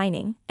uranium and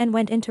mining and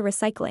went into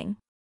recycling.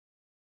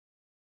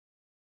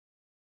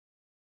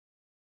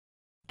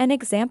 An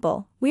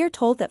example: we are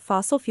told that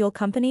fossil fuel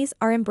companies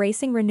are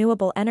embracing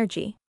renewable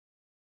energy.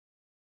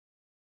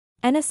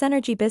 NS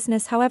Energy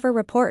Business, however,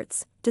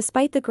 reports,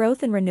 despite the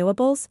growth in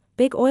renewables,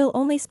 Big Oil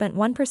only spent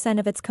 1%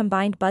 of its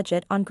combined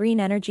budget on green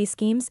energy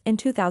schemes in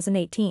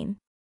 2018.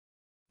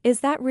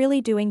 Is that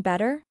really doing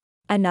better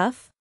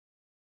enough?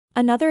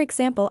 Another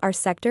example are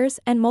sectors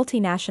and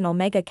multinational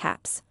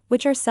megacaps,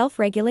 which are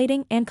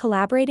self-regulating and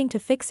collaborating to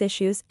fix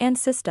issues and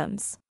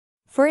systems.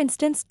 For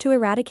instance, to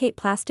eradicate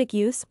plastic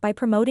use by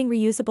promoting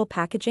reusable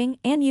packaging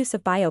and use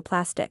of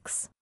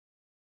bioplastics.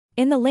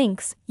 In the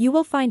links, you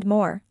will find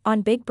more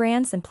on big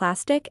brands and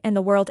plastic and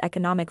the World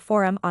Economic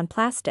Forum on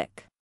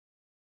plastic.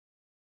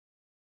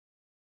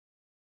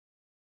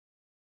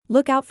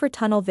 Look out for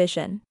tunnel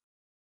vision.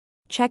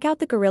 Check out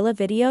the Gorilla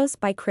videos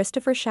by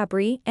Christopher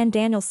Chabris and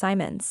Daniel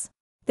Simons.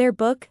 Their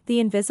book, The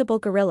Invisible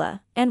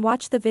Gorilla, and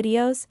watch the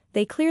videos.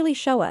 They clearly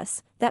show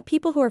us that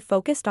people who are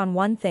focused on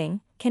one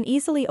thing can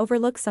easily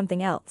overlook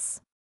something else.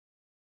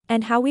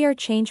 And how we are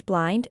change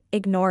blind,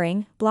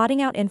 ignoring,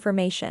 blotting out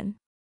information.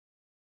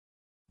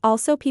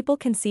 Also, people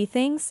can see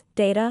things,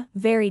 data,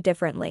 very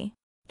differently.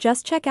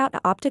 Just check out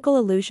optical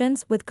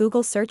illusions with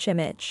Google search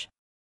image.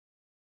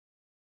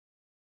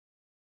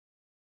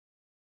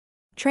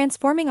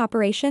 Transforming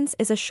operations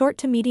is a short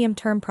to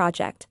medium-term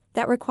project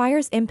that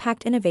requires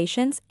impact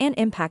innovations and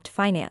impact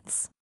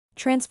finance.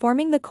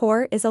 Transforming the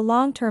core is a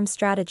long-term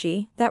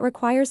strategy that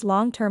requires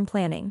long-term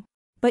planning.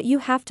 But you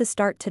have to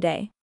start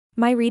today.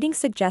 My reading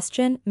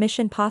suggestion,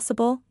 Mission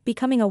Possible,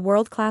 Becoming a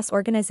World-Class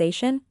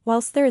Organization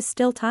Whilst There Is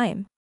Still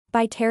Time.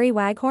 By Terry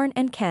Waghorn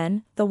and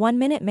Ken, the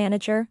 1-Minute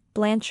Manager,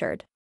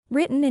 Blanchard.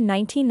 Written in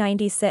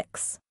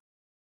 1996.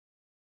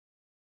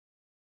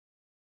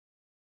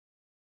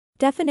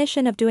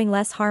 Definition of doing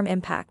less harm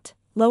impact: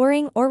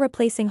 lowering or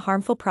replacing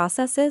harmful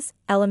processes,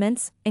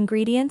 elements,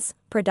 ingredients,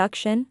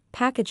 production,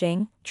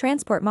 packaging,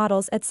 transport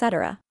models,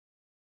 etc.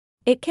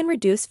 It can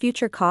reduce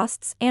future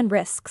costs and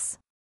risks.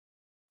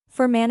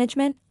 For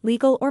management,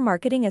 legal or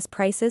marketing, as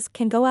prices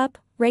can go up,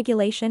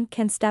 regulation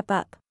can step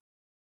up.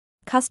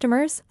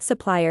 Customers,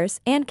 suppliers,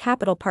 and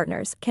capital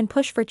partners can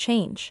push for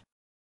change.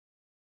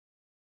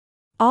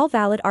 All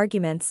valid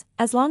arguments,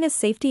 as long as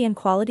safety and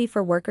quality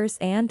for workers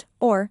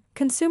and/or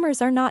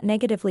consumers are not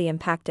negatively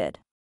impacted.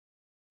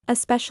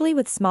 Especially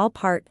with small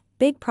part,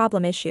 big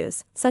problem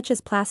issues, such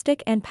as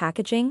plastic and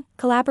packaging,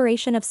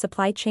 collaboration of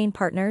supply chain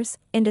partners,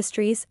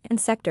 industries,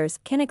 and sectors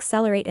can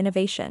accelerate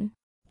innovation.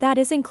 That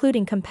is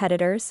including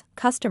competitors,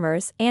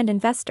 customers, and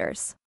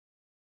investors.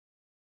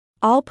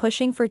 All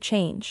pushing for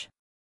change.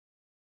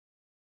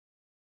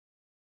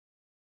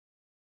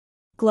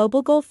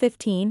 Global Goal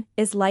 15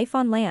 is life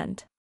on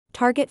land.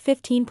 Target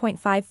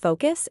 15.5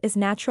 focus is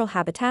natural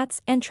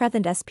habitats and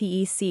threatened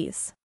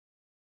species.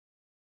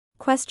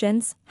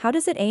 Questions: how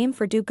does it aim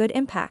for do good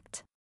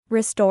impact?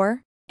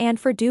 Restore, and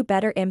for do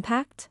better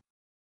impact?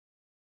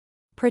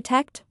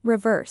 Protect,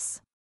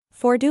 reverse.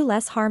 For do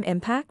less harm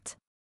impact?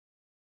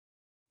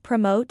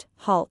 Promote,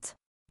 halt.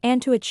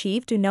 And to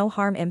achieve do no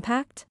harm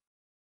impact?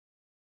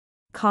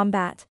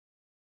 Combat.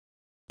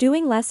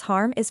 Doing less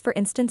harm is, for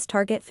instance,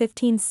 Target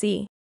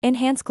 15C.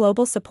 Enhance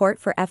global support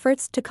for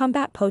efforts to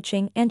combat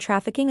poaching and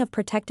trafficking of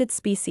protected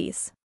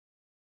species.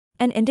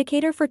 An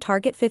indicator for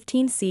Target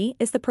 15C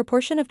is the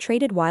proportion of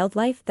traded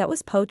wildlife that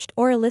was poached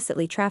or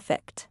illicitly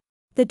trafficked.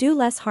 The Do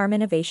Less Harm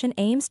innovation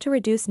aims to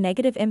reduce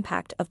negative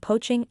impact of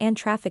poaching and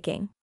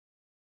trafficking.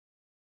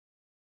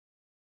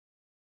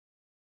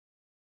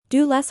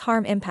 Do Less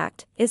Harm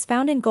impact is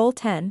found in Goal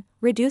 10,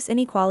 Reduce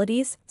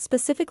Inequalities,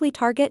 specifically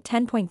Target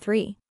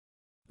 10.3.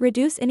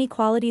 Reduce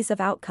inequalities of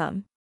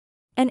outcome.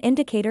 An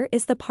indicator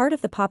is the part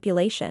of the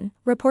population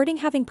reporting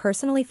having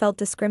personally felt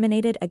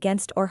discriminated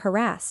against or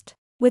harassed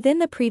within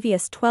the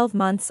previous 12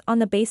 months on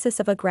the basis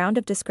of a ground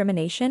of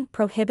discrimination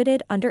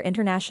prohibited under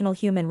international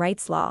human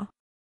rights law.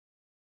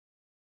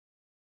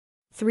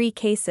 3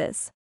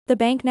 cases. The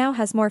bank now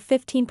has more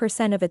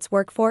 15% of its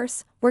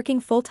workforce working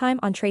full-time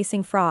on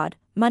tracing fraud,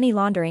 money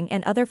laundering,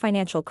 and other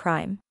financial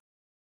crime.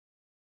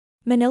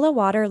 Manila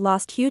Water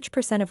lost huge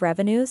percent of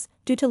revenues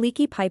due to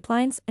leaky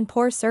pipelines and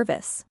poor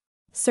service.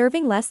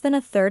 Serving less than a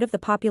third of the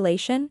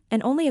population,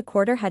 and only a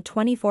quarter had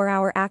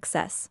 24-hour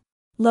access.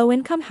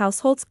 Low-income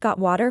households got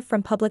water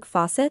from public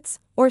faucets,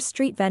 or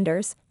street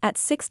vendors, at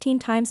 16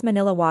 times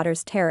Manila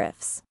Water's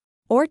tariffs.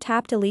 Or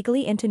tapped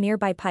illegally into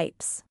nearby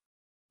pipes.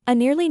 A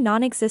nearly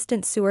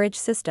non-existent sewerage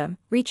system,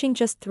 reaching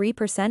just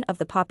 3% of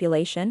the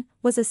population,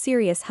 was a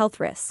serious health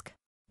risk.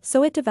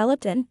 So it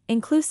developed an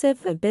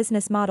inclusive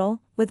business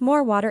model, with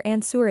more water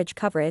and sewerage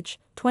coverage,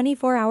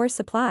 24-hour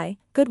supply,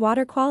 good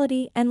water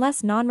quality, and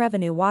less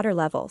non-revenue water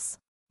levels.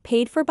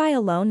 Paid for by a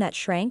loan that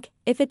shrank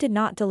if it did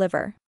not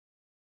deliver.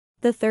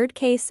 The third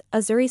case,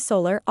 Azuri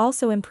Solar,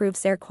 also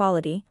improves air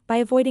quality by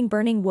avoiding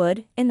burning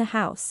wood in the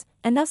house,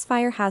 and thus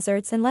fire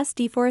hazards and less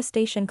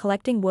deforestation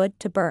collecting wood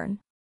to burn.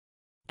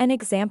 An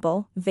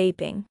example,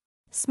 vaping.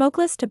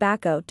 Smokeless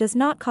tobacco does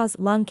not cause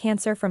lung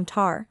cancer from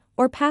tar,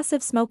 or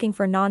passive smoking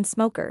for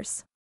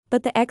non-smokers.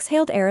 But the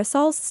exhaled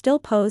aerosols still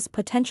pose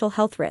potential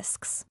health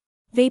risks.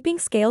 Vaping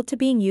scaled to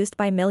being used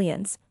by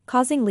millions,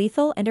 causing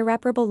lethal and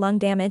irreparable lung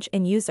damage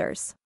in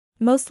users.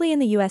 Mostly in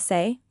the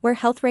USA, where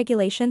health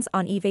regulations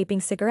on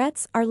e-vaping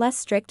cigarettes are less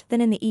strict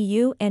than in the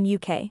EU and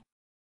UK.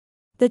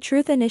 The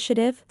Truth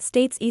Initiative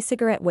states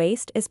e-cigarette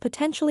waste is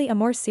potentially a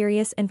more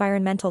serious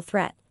environmental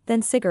threat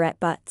than cigarette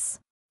butts.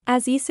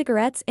 As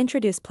e-cigarettes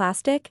introduce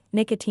plastic,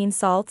 nicotine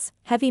salts,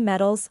 heavy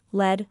metals,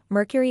 lead,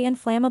 mercury, and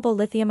flammable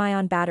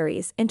lithium-ion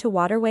batteries into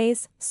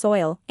waterways,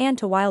 soil, and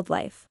to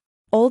wildlife.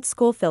 Old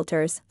school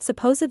filters,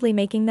 supposedly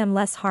making them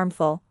less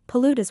harmful,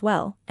 pollute as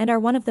well, and are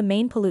one of the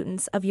main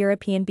pollutants of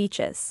European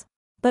beaches.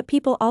 But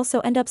people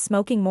also end up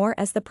smoking more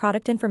as the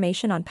product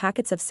information on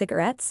packets of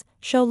cigarettes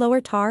show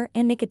lower tar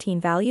and nicotine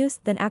values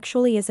than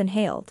actually is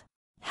inhaled.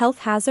 Health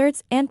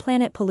hazards and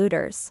planet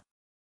polluters.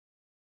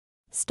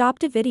 Stop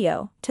the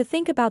video to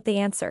think about the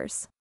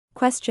answers.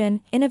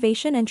 Question: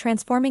 innovation and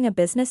transforming a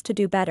business to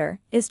do better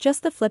is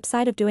just the flip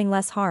side of doing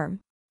less harm.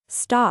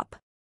 Stop.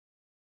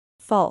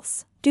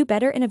 False. Do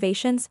better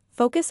innovations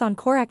focus on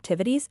core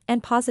activities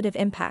and positive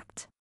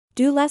impact.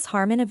 Do less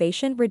harm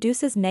innovation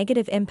reduces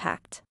negative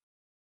impact.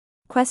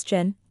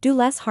 Question: do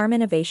less harm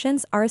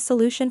innovations are a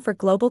solution for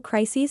global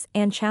crises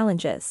and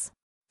challenges.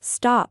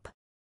 Stop.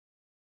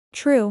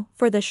 True,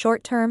 for the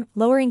short term,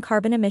 lowering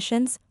carbon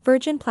emissions,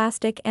 virgin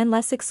plastic and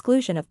less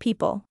exclusion of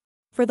people.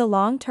 For the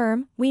long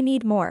term, we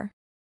need more.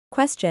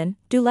 Question: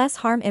 do less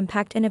harm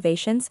impact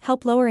innovations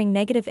help lowering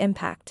negative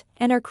impact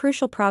and are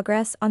crucial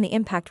progress on the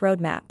impact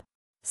roadmap.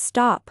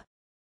 Stop.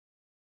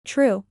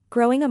 True,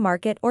 growing a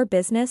market or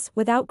business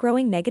without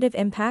growing negative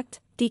impact,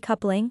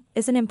 decoupling,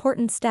 is an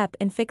important step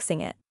in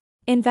fixing it.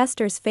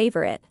 Investors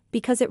favor it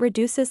because it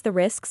reduces the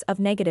risks of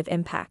negative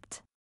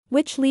impact,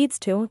 which leads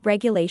to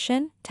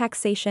regulation,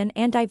 taxation,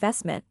 and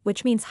divestment,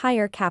 which means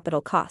higher capital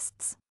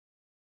costs.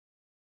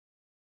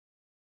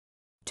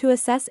 To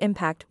assess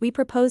impact, we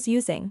propose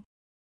using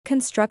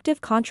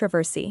constructive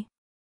controversy.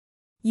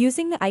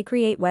 Using the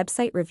iCreate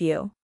website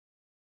review.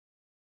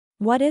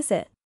 What is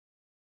it?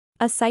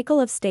 A cycle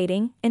of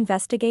stating,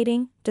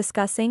 investigating,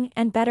 discussing,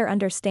 and better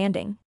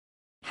understanding.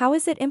 How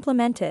is it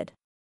implemented?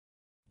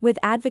 With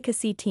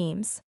advocacy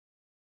teams.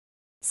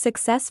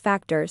 Success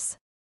factors.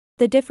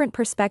 The different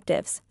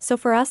perspectives, so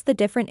for us the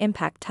different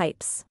impact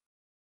types.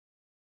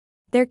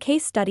 Their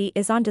case study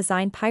is on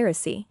design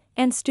piracy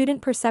and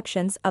student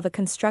perceptions of a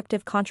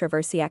constructive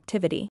controversy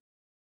activity.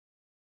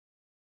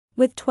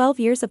 With 12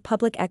 years of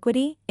public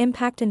equity,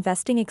 impact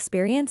investing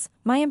experience,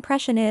 my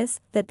impression is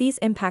that these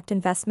impact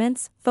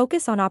investments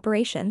focus on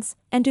operations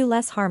and do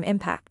less harm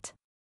impact.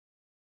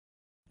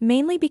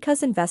 Mainly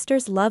because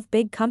investors love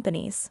big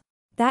companies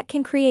that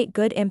can create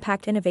good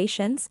impact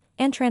innovations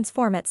and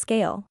transform at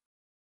scale.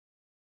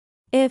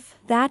 If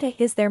that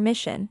is their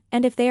mission,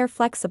 and if they are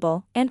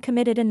flexible and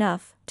committed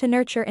enough to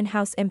nurture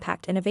in-house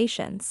impact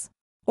innovations,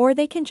 or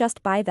they can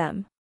just buy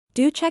them.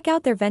 Do check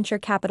out their venture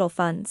capital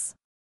funds.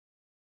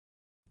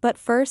 But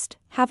first,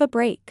 have a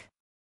break.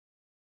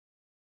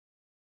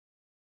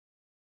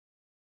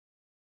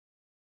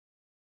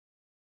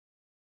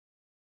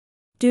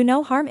 Do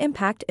no harm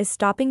impact is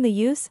stopping the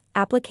use,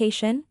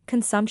 application,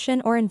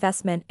 consumption or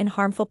investment in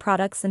harmful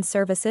products and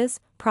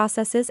services,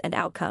 processes and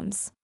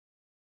outcomes.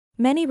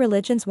 Many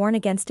religions warn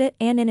against it,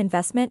 and in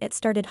investment it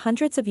started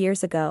hundreds of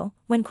years ago,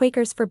 when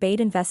Quakers forbade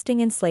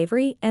investing in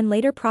slavery and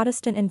later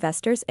Protestant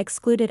investors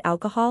excluded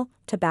alcohol,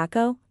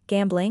 tobacco,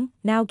 gambling,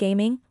 now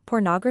gaming,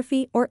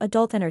 pornography or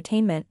adult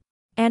entertainment,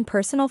 and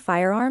personal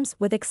firearms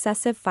with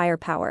excessive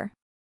firepower.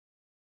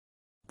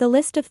 The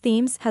list of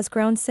themes has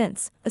grown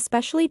since,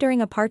 especially during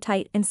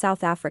apartheid in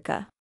South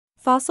Africa.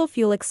 Fossil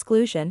fuel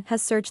exclusion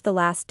has surged the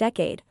last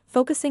decade,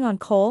 focusing on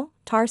coal,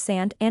 tar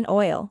sand and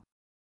oil.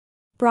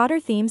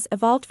 Broader themes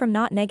evolved from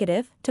not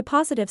negative to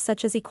positive,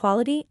 such as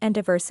equality and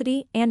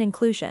diversity and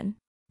inclusion.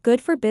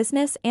 Good for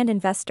business and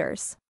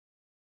investors.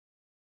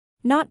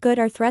 Not good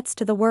are threats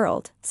to the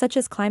world, such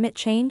as climate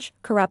change,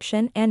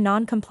 corruption and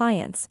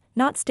non-compliance,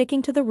 not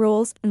sticking to the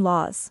rules and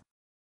laws.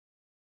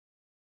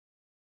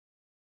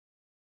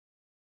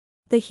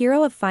 The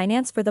hero of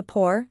finance for the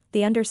poor,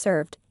 the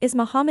underserved, is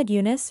Muhammad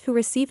Yunus, who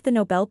received the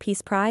Nobel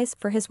Peace Prize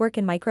for his work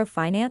in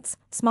microfinance,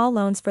 small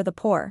loans for the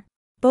poor,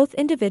 both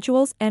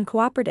individuals and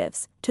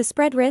cooperatives, to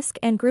spread risk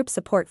and group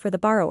support for the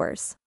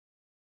borrowers.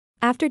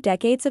 After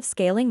decades of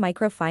scaling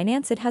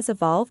microfinance, it has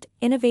evolved,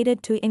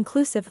 innovated to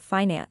inclusive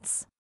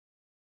finance.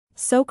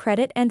 So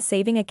credit and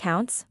saving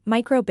accounts,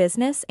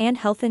 micro-business and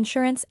health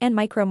insurance and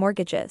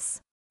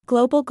micro-mortgages.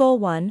 Global Goal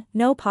 1,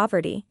 No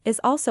Poverty,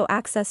 is also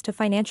access to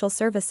financial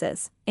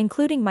services,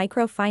 including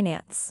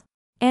microfinance.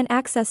 And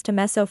access to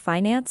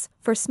mesofinance,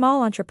 for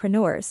small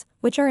entrepreneurs,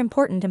 which are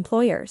important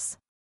employers.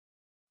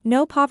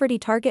 No Poverty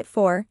Target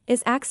 4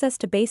 is access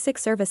to basic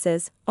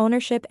services,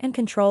 ownership and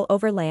control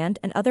over land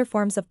and other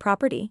forms of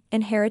property,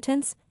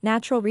 inheritance,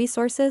 natural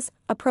resources,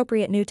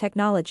 appropriate new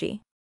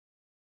technology.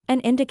 An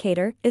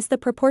indicator is the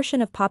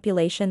proportion of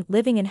population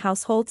living in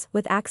households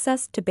with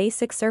access to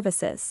basic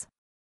services.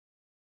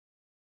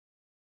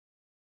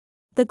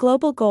 The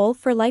Global Goal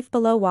for Life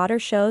Below Water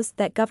shows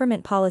that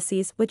government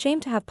policies which aim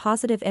to have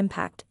positive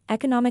impact,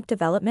 economic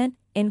development,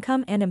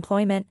 income and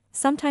employment,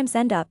 sometimes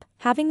end up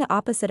having the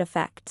opposite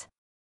effect.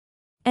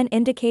 An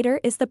indicator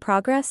is the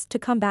progress to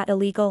combat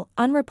illegal,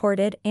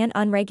 unreported and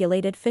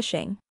unregulated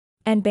fishing,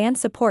 and ban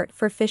support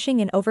for fishing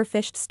in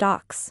overfished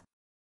stocks.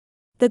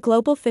 The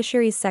global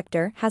fisheries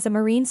sector has a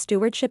Marine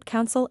Stewardship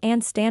Council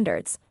and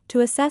standards to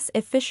assess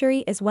if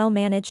fishery is well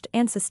managed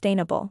and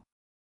sustainable.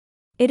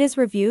 It is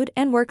reviewed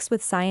and works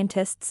with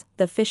scientists,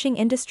 the fishing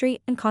industry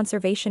and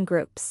conservation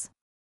groups.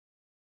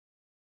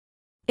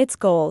 Its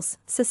goals: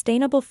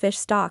 sustainable fish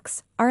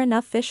stocks. Are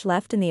enough fish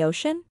left in the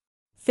ocean?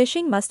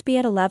 Fishing must be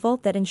at a level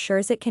that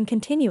ensures it can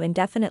continue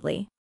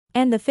indefinitely,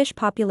 and the fish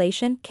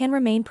population can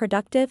remain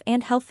productive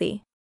and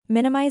healthy.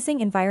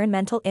 Minimizing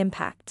environmental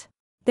impact.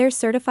 Their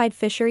certified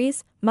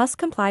fisheries must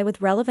comply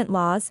with relevant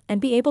laws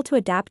and be able to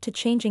adapt to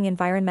changing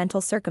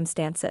environmental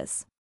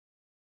circumstances.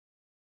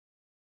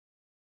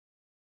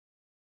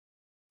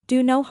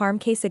 Do no harm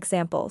case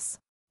examples.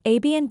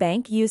 ABN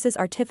Bank uses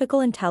artificial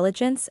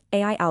intelligence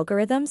 (AI)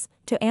 algorithms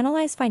to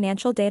analyze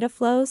financial data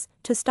flows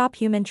to stop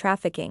human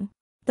trafficking.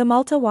 The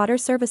Malta Water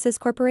Services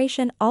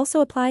Corporation also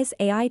applies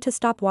AI to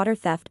stop water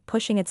theft,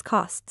 pushing its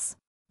costs.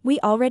 We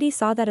already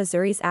saw that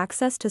Azuri's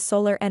access to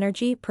solar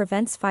energy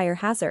prevents fire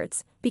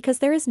hazards, because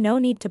there is no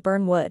need to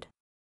burn wood.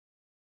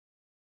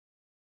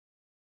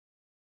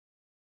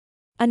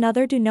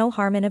 Another do no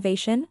harm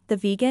innovation, the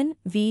VEGN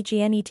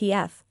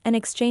ETF, an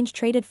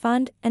exchange-traded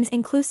fund and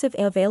inclusive,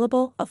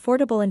 available,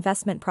 affordable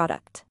investment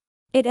product.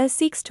 It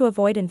seeks to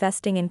avoid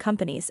investing in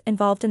companies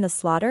involved in the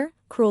slaughter,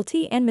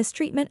 cruelty and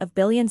mistreatment of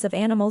billions of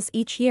animals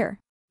each year,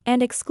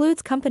 and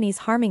excludes companies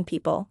harming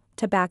people,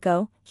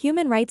 tobacco,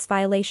 human rights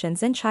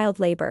violations and child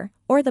labor,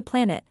 or the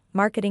planet,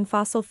 marketing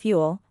fossil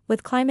fuel,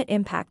 with climate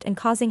impact and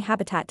causing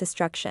habitat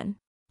destruction.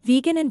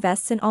 VEGN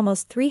invests in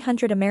almost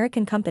 300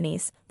 American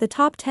companies, the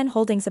top 10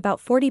 holdings about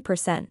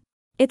 40%.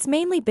 It's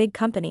mainly big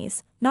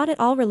companies, not at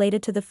all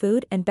related to the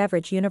food and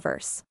beverage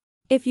universe.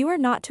 If you are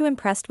not too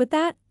impressed with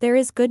that, there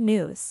is good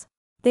news.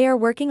 They are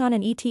working on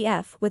an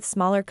ETF with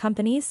smaller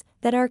companies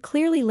that are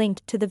clearly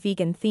linked to the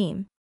vegan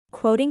theme.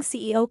 Quoting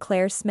CEO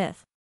Claire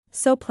Smith.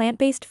 So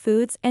plant-based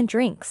foods and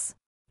drinks.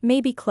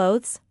 Maybe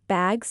clothes,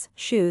 bags,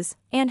 shoes,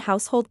 and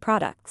household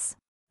products.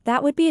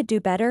 That would be a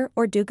do better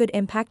or do good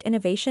impact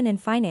innovation in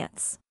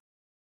finance.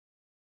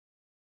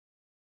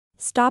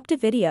 Stop the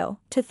video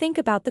to think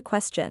about the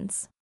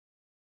questions.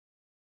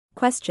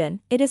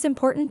 Question: it is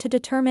important to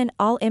determine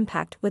all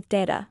impact with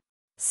data.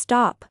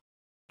 Stop.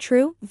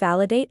 True,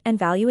 validate and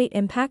evaluate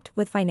impact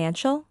with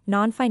financial,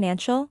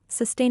 non-financial,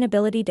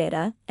 sustainability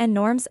data, and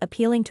norms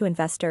appealing to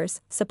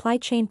investors, supply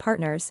chain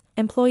partners,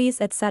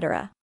 employees,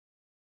 etc.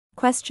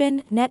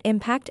 Question: net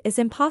impact is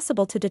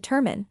impossible to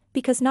determine,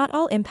 because not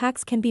all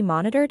impacts can be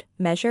monitored,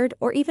 measured,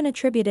 or even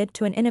attributed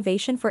to an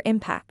innovation for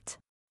impact.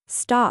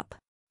 Stop.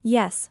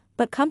 Yes,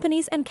 but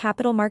companies and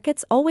capital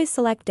markets always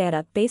select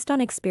data based on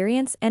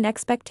experience and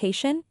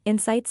expectation,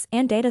 insights,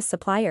 and data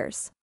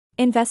suppliers.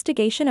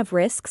 Investigation of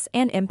risks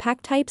and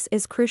impact types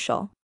is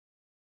crucial.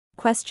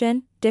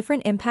 Question: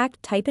 different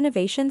impact type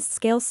innovations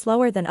scale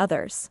slower than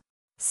others.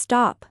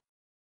 Stop.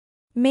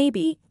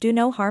 Maybe, do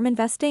no harm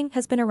investing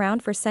has been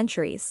around for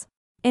centuries.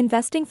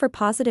 Investing for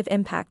positive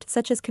impact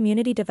such as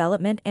community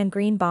development and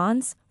green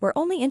bonds were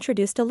only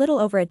introduced a little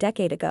over a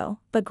decade ago,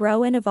 but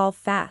grow and evolve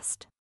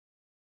fast.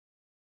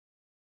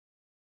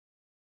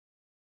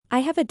 I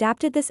have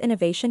adapted this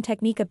innovation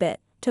technique a bit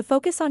to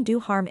focus on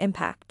do harm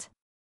impact.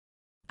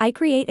 I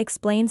create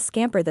explain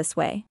scamper this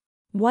way.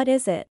 What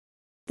is it?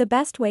 The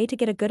best way to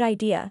get a good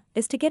idea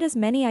is to get as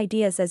many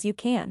ideas as you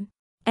can.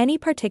 Any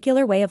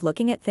particular way of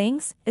looking at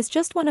things is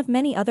just one of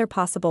many other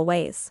possible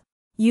ways.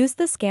 Use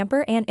the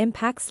scamper and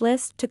impacts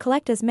list to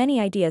collect as many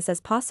ideas as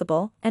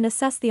possible and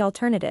assess the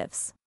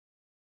alternatives.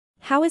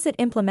 How is it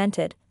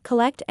implemented?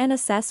 Collect and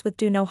assess with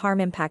do no harm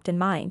impact in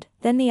mind,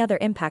 then the other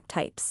impact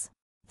types.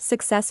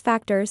 Success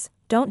factors: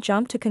 don't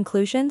jump to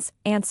conclusions,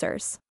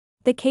 answers.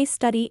 The case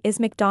study is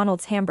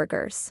McDonald's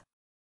hamburgers.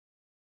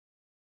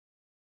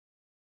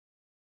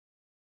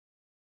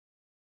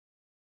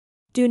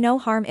 Do no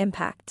harm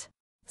impact.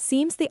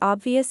 Seems the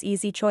obvious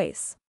easy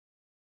choice.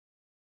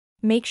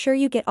 Make sure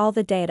you get all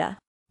the data.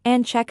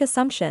 And check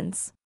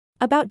assumptions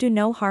about do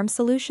no harm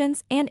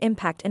solutions and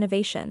impact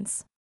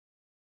innovations.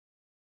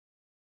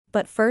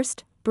 But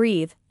first,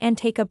 breathe and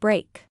take a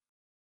break.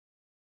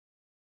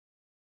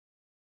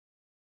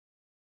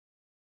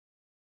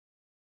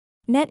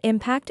 Net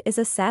impact is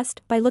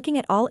assessed by looking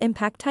at all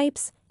impact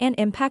types and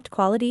impact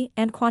quality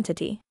and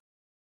quantity.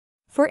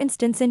 For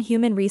instance, in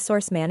human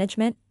resource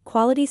management,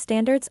 quality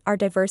standards are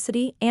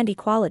diversity and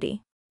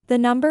equality. The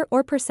number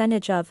or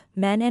percentage of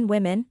men and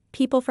women,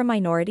 people from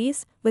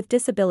minorities, with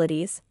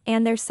disabilities,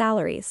 and their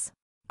salaries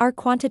are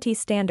quantity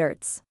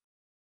standards.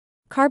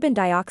 Carbon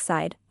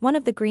dioxide, one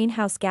of the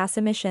greenhouse gas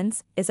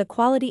emissions, is a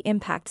quality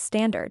impact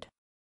standard.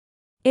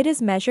 It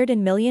is measured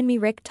in million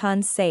metric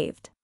tons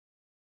saved.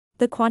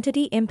 The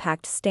quantity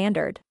impact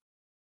standard.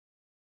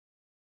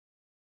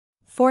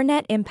 For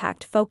net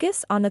impact,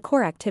 focus on the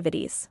core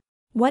activities.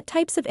 What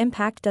types of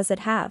impact does it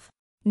have?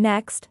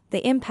 Next,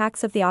 the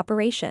impacts of the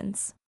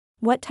operations.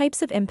 What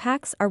types of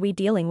impacts are we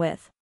dealing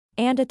with?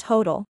 And a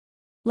total.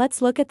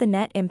 Let's look at the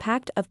net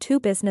impact of two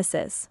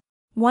businesses.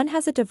 One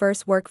has a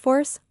diverse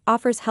workforce,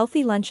 offers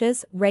healthy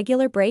lunches,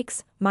 regular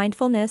breaks,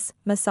 mindfulness,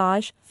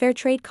 massage, fair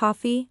trade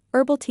coffee,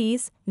 herbal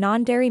teas,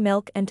 non-dairy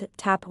milk and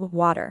tap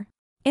water.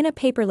 In a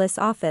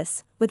paperless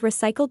office, with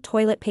recycled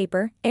toilet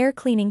paper, air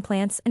cleaning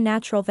plants and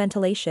natural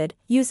ventilation,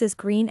 uses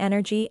green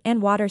energy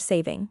and water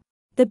saving.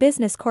 The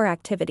business core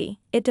activity: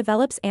 it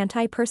develops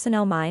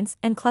anti-personnel mines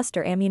and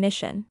cluster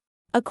ammunition.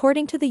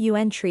 according to the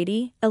UN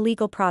Treaty,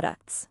 illegal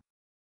products.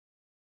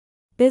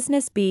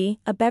 Business B,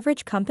 a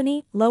beverage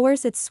company,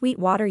 lowers its sweet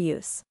water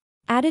use.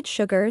 Added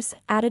sugars,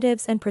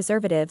 additives and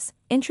preservatives,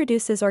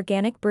 introduces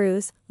organic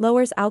brews,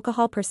 lowers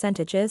alcohol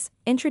percentages,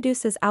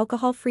 introduces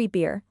alcohol-free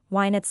beer,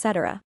 wine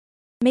etc.,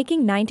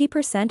 making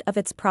 90% of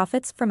its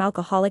profits from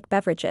alcoholic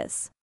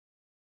beverages.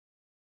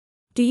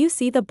 Do you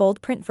see the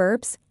bold print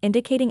verbs,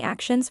 indicating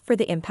actions for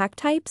the impact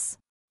types?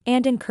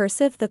 And in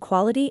cursive the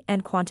quality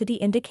and quantity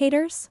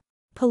indicators?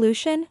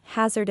 Pollution,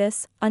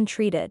 hazardous,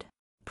 untreated.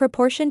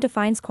 Proportion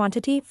defines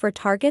quantity for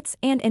targets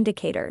and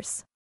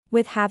indicators.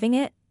 With having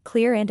it,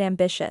 clear and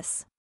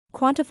ambitious.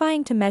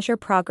 Quantifying to measure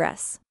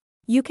progress.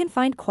 You can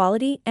find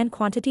quality and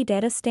quantity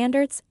data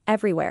standards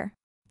everywhere.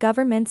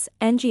 Governments,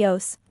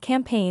 NGOs,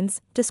 campaigns,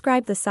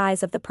 describe the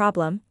size of the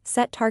problem,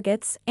 set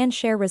targets, and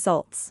share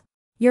results.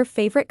 Your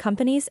favorite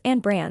companies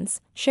and brands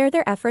share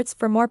their efforts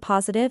for more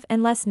positive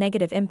and less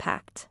negative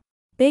impact.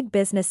 Big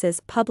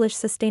businesses publish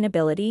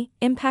sustainability,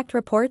 impact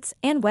reports,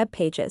 and web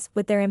pages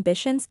with their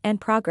ambitions and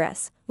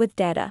progress, with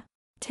data.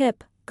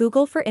 Tip: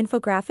 Google for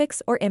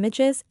infographics or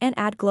images and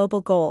add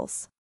global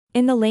goals.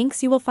 In the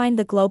links you will find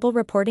the Global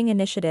Reporting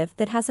Initiative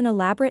that has an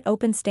elaborate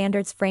open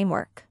standards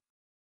framework.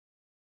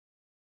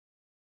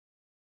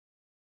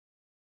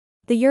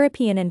 The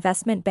European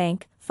Investment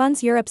Bank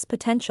funds Europe's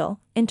potential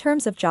in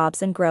terms of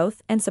jobs and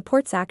growth and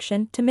supports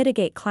action to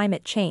mitigate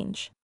climate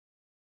change.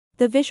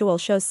 The visual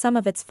shows some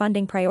of its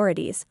funding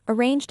priorities,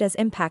 arranged as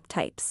impact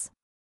types.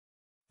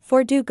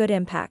 For Do Good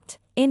Impact.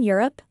 In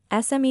Europe,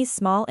 SMEs,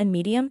 small and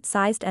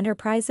medium-sized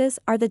enterprises,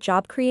 are the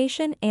job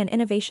creation and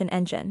innovation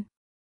engine.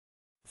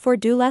 For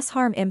Do Less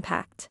Harm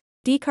Impact.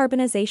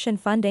 Decarbonization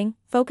funding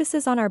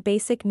focuses on our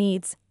basic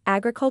needs: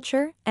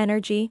 agriculture,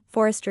 energy,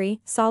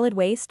 forestry, solid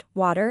waste,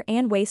 water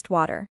and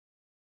wastewater.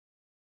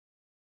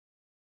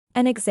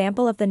 An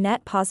example of the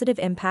net positive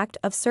impact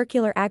of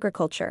circular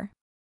agriculture.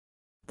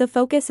 The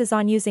focus is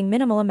on using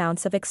minimal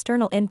amounts of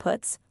external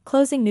inputs,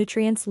 closing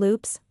nutrients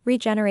loops,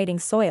 regenerating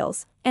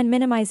soils, and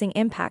minimizing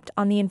impact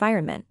on the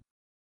environment.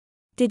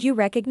 Did you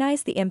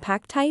recognize the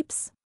impact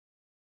types?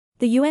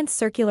 The UN's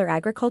Circular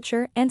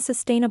Agriculture and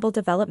Sustainable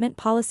Development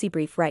Policy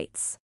Brief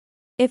writes,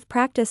 if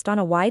practiced on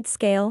a wide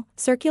scale,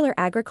 circular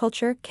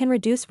agriculture can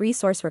reduce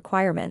resource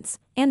requirements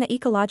and the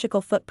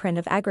ecological footprint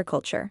of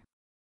agriculture.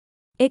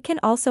 It can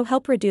also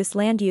help reduce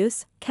land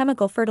use,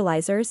 chemical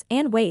fertilizers,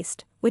 and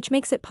waste, which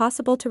makes it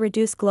possible to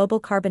reduce global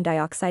carbon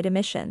dioxide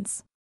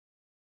emissions.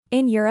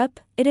 In Europe,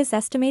 it is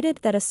estimated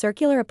that a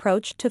circular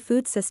approach to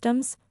food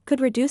systems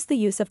could reduce the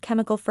use of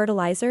chemical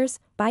fertilizers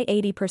by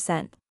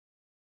 80%.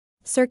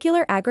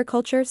 Circular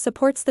agriculture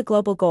supports the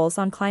global goals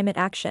on climate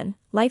action,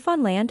 life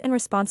on land, and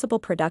responsible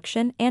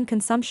production and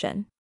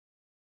consumption.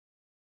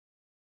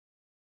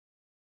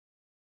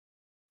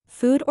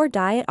 Food or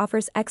Diet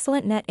offers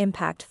excellent net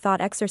impact thought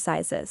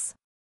exercises.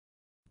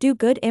 Do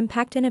Good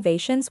Impact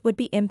innovations would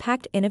be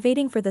impact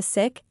innovating for the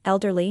sick,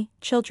 elderly,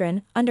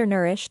 children,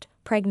 undernourished,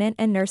 pregnant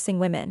and nursing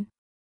women.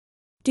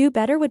 Do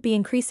Better would be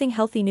increasing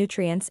healthy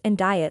nutrients in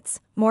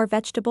diets, more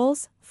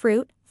vegetables,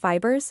 fruit,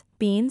 fibers,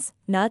 beans,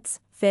 nuts,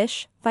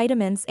 fish,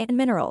 vitamins and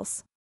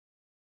minerals.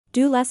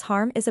 Do Less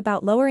Harm is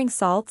about lowering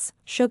salts,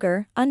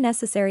 sugar,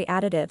 unnecessary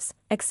additives,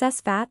 excess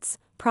fats,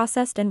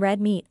 processed and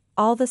red meat,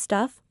 all the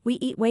stuff we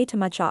eat way too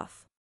much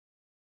of.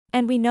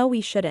 And we know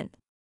we shouldn't.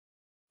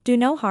 Do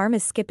No Harm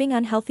is skipping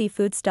unhealthy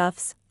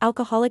foodstuffs,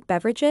 alcoholic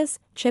beverages,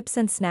 chips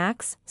and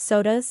snacks,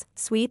 sodas,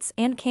 sweets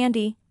and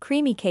candy,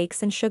 creamy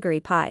cakes and sugary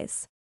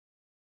pies.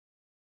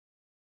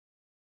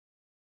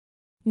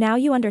 Now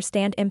you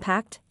understand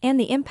impact and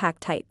the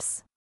impact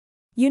types.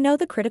 You know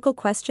the critical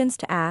questions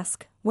to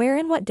ask, where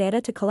and what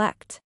data to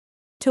collect.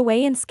 To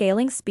weigh in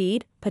scaling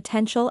speed,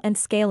 potential and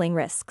scaling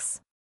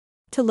risks.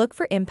 To look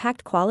for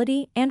impact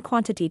quality and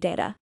quantity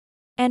data.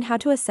 And how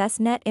to assess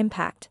net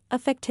impact,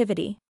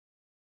 effectivity.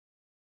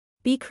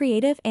 Be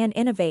creative and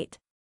innovate.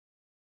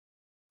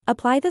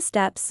 Apply the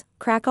steps,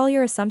 crack all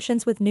your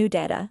assumptions with new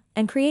data,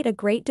 and create a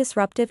great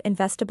disruptive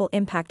investable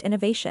impact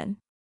innovation.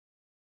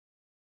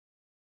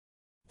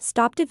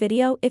 Stop the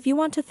video if you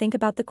want to think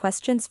about the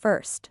questions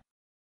first.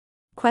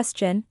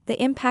 Question: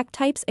 the impact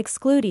types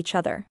exclude each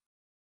other.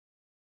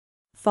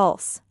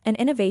 False. An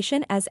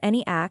innovation, as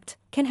any act,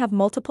 can have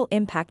multiple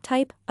impact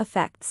type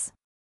effects.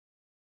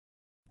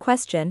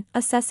 Question: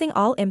 assessing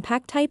all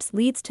impact types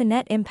leads to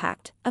net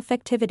impact,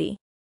 effectivity.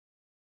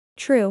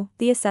 True,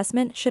 the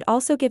assessment should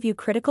also give you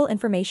critical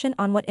information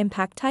on what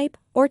impact type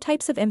or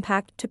types of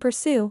impact to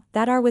pursue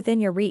that are within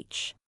your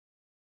reach.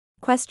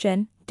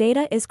 Question: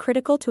 data is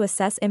critical to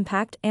assess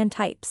impact and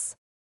types.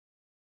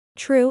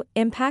 True,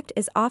 impact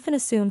is often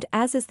assumed,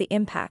 as is the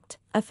impact,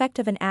 effect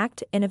of an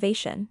act,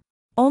 innovation.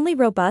 Only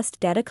robust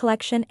data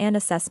collection and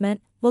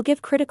assessment will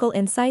give critical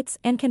insights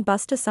and can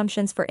bust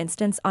assumptions, for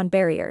instance, on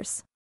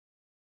barriers.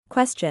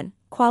 Question: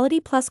 quality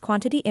plus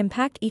quantity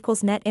impact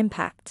equals net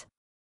impact.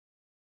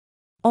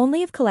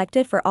 Only if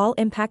collected for all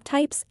impact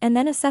types and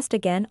then assessed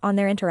again on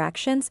their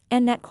interactions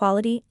and net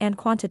quality and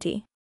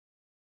quantity.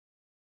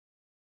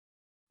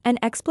 An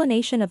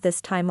explanation of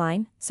this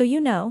timeline, so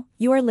you know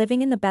you are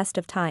living in the best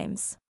of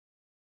times.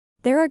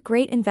 There are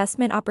great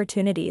investment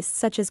opportunities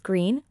such as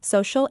green,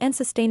 social, and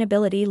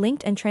sustainability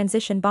linked and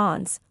transition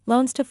bonds,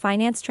 loans to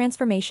finance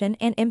transformation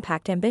and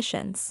impact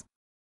ambitions.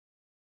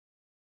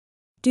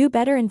 Do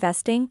Better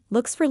Investing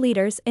looks for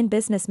leaders in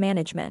business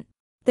management.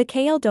 The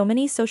KL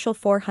Domini Social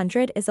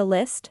 400 is a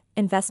list,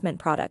 investment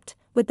product,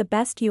 with the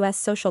best U.S.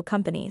 social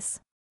companies.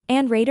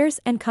 And raters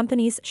and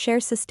companies share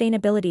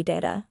sustainability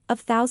data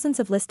of thousands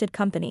of listed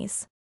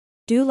companies.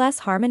 Do Less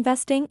Harm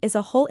Investing is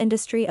a whole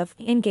industry of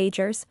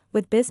engagers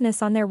with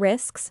business on their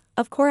risks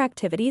of core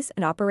activities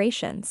and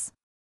operations.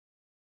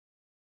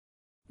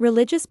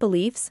 Religious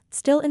beliefs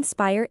still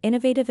inspire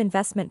innovative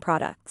investment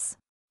products.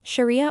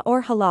 Sharia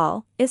or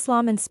halal,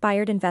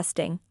 Islam-inspired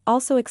investing,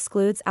 also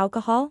excludes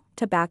alcohol,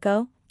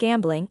 tobacco,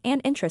 gambling,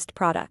 and interest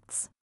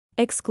products.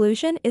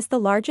 Exclusion is the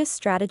largest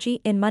strategy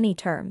in money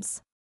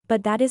terms.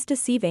 But that is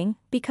deceiving,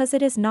 because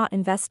it is not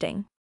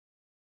investing.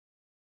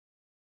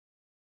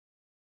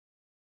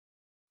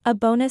 A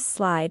bonus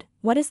slide: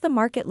 what is the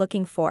market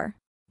looking for?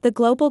 The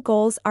global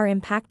goals are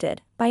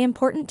impacted by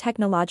important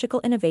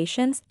technological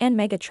innovations and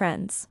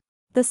megatrends.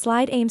 The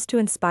slide aims to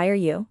inspire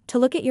you to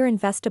look at your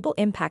Investible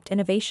Impact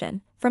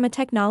Innovation from a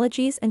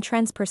technologies and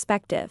trends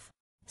perspective.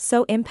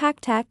 So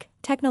impact tech,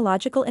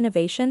 technological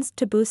innovations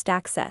to boost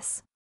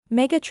access.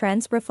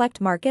 Megatrends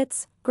reflect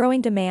markets,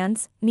 growing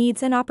demands,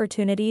 needs and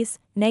opportunities,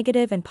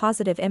 negative and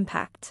positive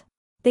impact.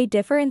 They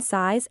differ in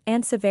size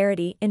and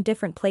severity in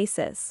different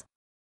places.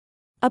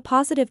 A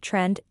positive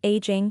trend,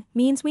 aging,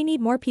 means we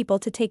need more people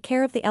to take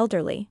care of the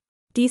elderly.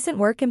 Decent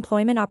work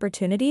employment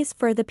opportunities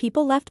for the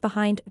people left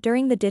behind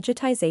during the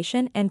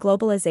digitization and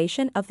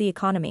globalization of the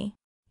economy.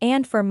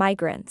 And for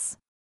migrants.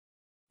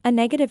 A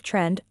negative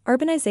trend,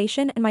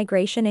 urbanization and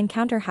migration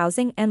encounter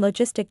housing and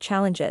logistic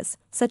challenges,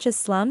 such as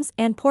slums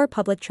and poor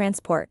public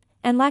transport,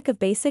 and lack of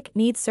basic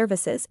needs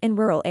services in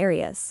rural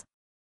areas.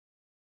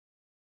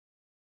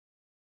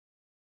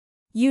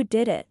 You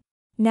did it.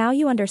 Now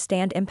you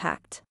understand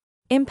impact.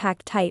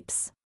 Impact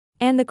types.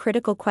 And the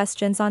critical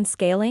questions on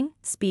scaling,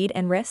 speed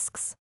and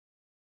risks.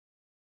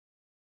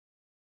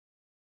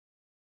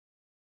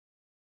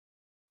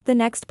 The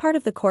next part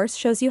of the course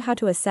shows you how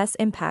to assess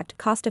impact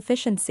cost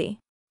efficiency.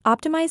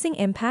 Optimizing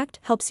impact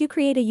helps you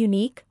create a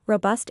unique,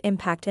 robust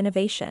impact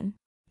innovation.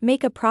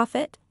 Make a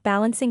profit,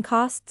 balancing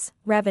costs,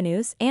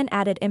 revenues, and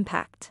added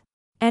impact.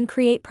 And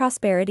create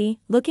prosperity,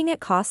 looking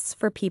at costs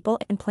for people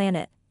and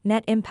planet,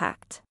 net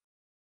impact.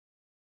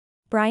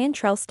 Brian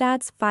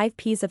Trelstad's 5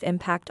 Ps of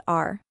impact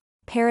are: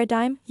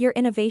 paradigm, your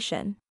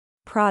innovation;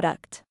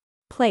 product;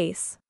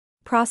 place;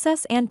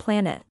 process and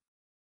planet.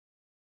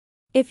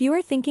 If you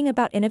are thinking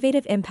about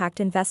innovative impact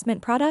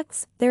investment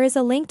products, there is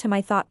a link to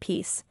my thought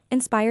piece,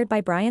 inspired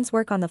by Brian's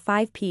work on the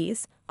 5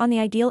 Ps, on the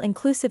ideal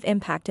inclusive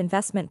impact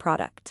investment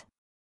product.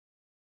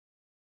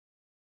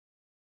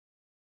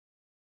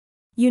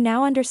 You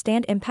now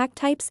understand impact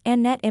types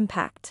and net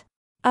impact.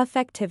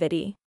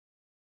 Effectivity.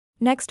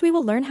 Next we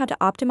will learn how to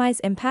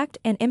optimize impact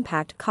and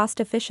impact cost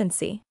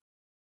efficiency.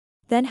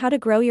 Then how to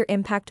grow your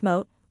impact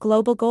moat,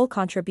 global goal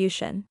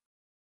contribution.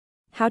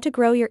 How to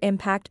grow your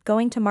impact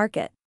going to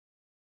market.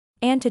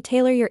 And to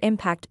tailor your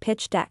impact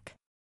pitch deck.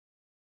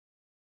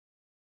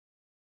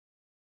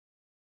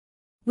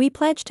 We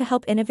pledge to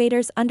help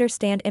innovators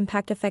understand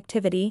impact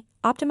effectivity,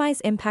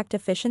 optimize impact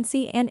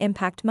efficiency and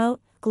impact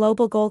moat,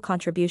 global goal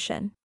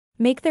contribution.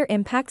 Make their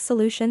impact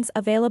solutions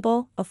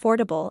available,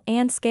 affordable,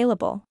 and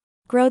scalable.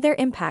 Grow their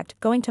impact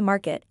going to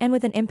market and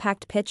with an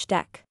impact pitch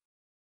deck.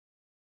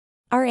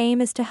 Our aim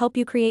is to help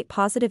you create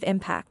positive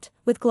impact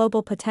with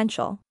global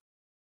potential.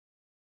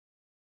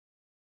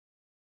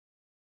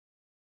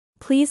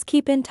 Please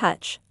keep in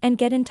touch and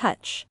get in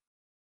touch.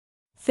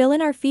 Fill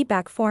in our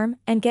feedback form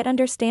and get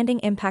understanding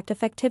impact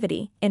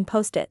effectivity in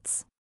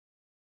Post-its.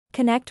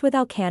 Connect with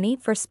Alkani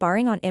for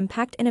sparring on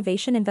impact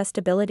innovation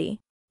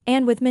investibility,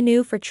 and with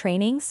Manu for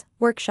trainings,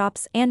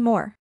 workshops, and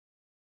more.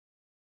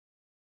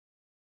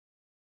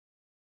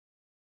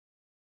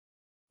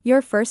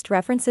 Your first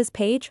references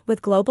page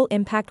with global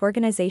impact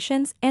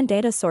organizations and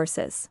data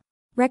sources.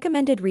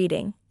 Recommended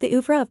reading: the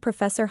oeuvre of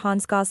Professor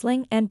Hans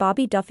Gosling and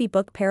Bobby Duffy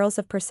book Perils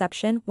of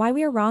Perception, Why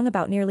We Are Wrong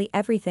About Nearly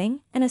Everything,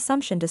 An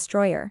Assumption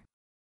Destroyer.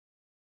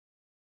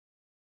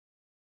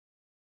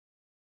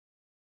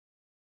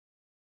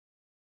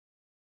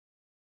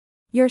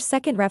 Your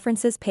second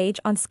references page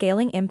on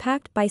Scaling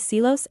Impact by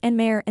Silos and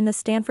Mayer in the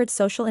Stanford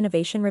Social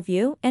Innovation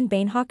Review and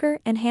Bainhocker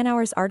and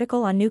Hanauer's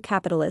article on New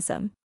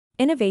Capitalism.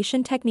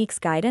 Innovation Techniques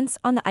Guidance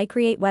on the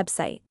iCreate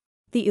website.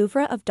 The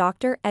oeuvre of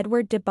Dr.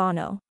 Edward de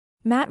Bono.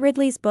 Matt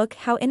Ridley's book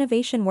How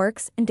Innovation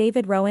Works and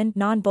David Rowan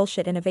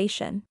Non-Bullshit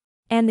Innovation.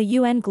 And the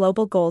UN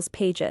Global Goals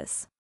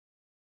pages.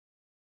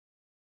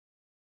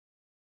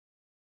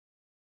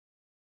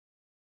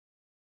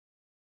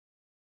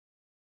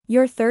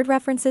 Your third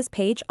references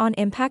page on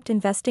impact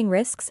investing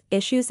risks,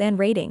 issues and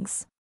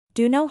ratings.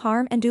 Do no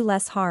harm and do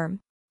less harm.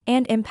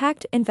 And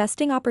impact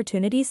investing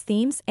opportunities,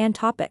 themes and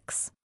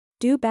topics.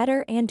 Do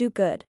better and do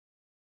good.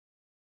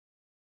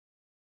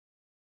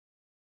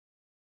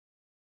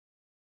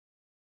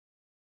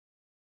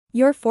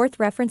 Your fourth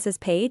references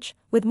page,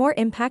 with more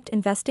impact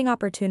investing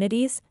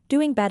opportunities,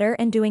 doing better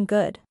and doing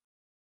good.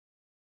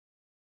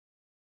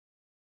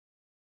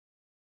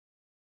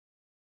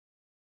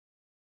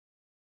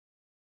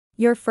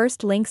 Your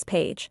first links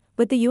page,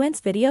 with the UN's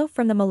video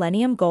from the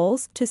Millennium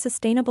Goals to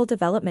Sustainable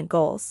Development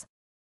Goals.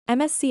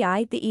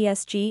 MSCI, the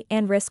ESG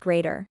and Risk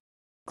Rater.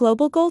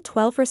 Global Goal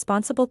 12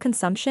 Responsible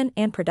Consumption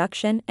and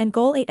Production and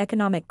Goal 8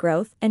 Economic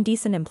Growth and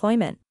Decent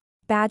Employment.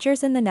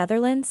 Badgers in the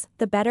Netherlands,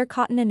 the Better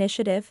Cotton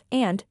Initiative,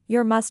 and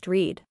your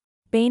must-read.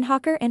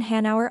 Beenhakker and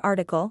Hanauer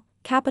article,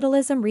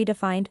 Capitalism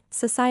Redefined,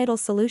 Societal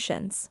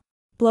Solutions.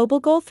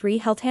 Global Goal 3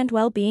 Health and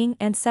Well-Being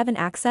and 7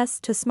 Access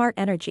to Smart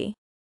Energy.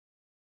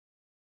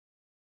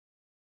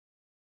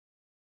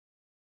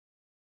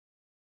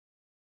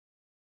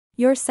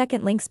 Your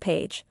second links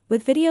page,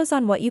 with videos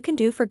on what you can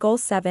do for Goal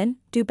 7,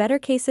 Do Better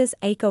Cases,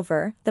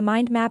 Ecover, the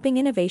Mind Mapping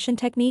Innovation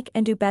Technique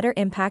and Do Better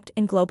Impact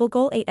in Global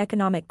Goal 8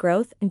 Economic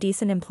Growth and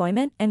Decent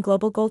Employment and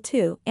Global Goal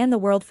 2 and the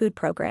World Food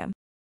Program.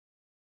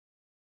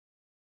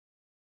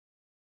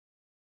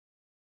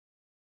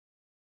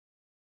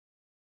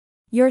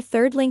 Your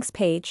third links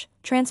page,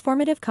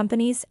 Transformative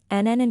Companies,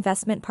 NN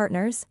Investment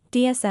Partners,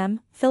 DSM,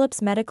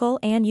 Philips Medical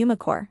and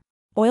Umicore.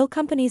 Oil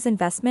Companies'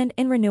 Investment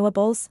in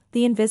Renewables,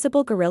 The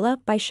Invisible Gorilla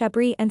by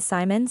Chabris and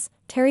Simons,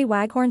 Terry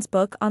Waghorn's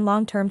book on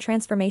Long-Term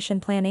Transformation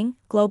Planning,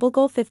 Global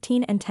Goal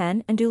 15 and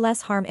 10 and Do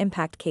Less Harm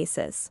Impact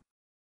Cases.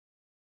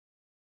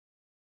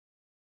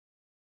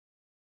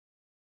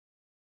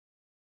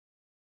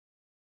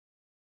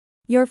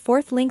 Your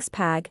fourth links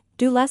pag,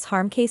 Do Less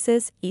Harm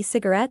Cases,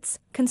 E-Cigarettes,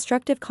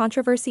 Constructive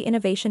Controversy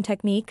Innovation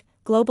Technique,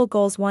 Global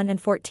Goals 1 and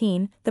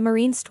 14, the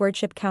Marine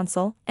Stewardship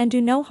Council, and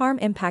Do No Harm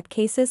Impact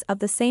Cases of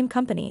the same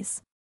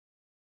companies.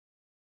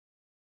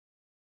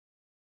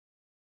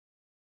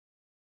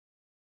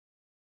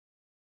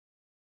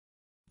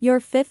 Your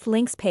fifth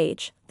links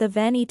page, the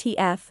VEGN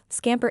ETF,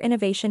 Scamper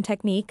Innovation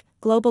Technique,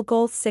 Global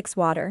Goal 6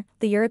 Water,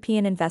 the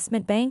European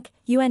Investment Bank,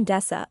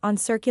 UNDESA on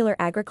Circular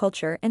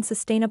Agriculture and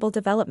Sustainable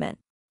Development.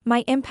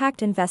 My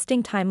Impact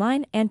Investing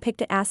Timeline and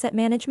Pictet Asset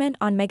Management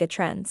on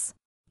Megatrends.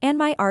 And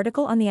my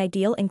article on the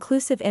ideal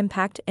inclusive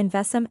impact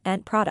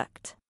investment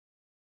product.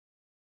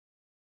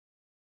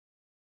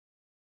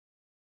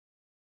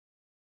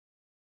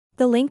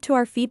 The link to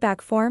our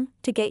feedback form,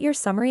 to get your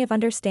summary of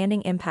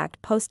understanding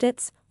impact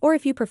post-its, or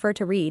if you prefer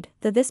to read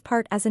this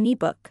part as an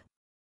ebook.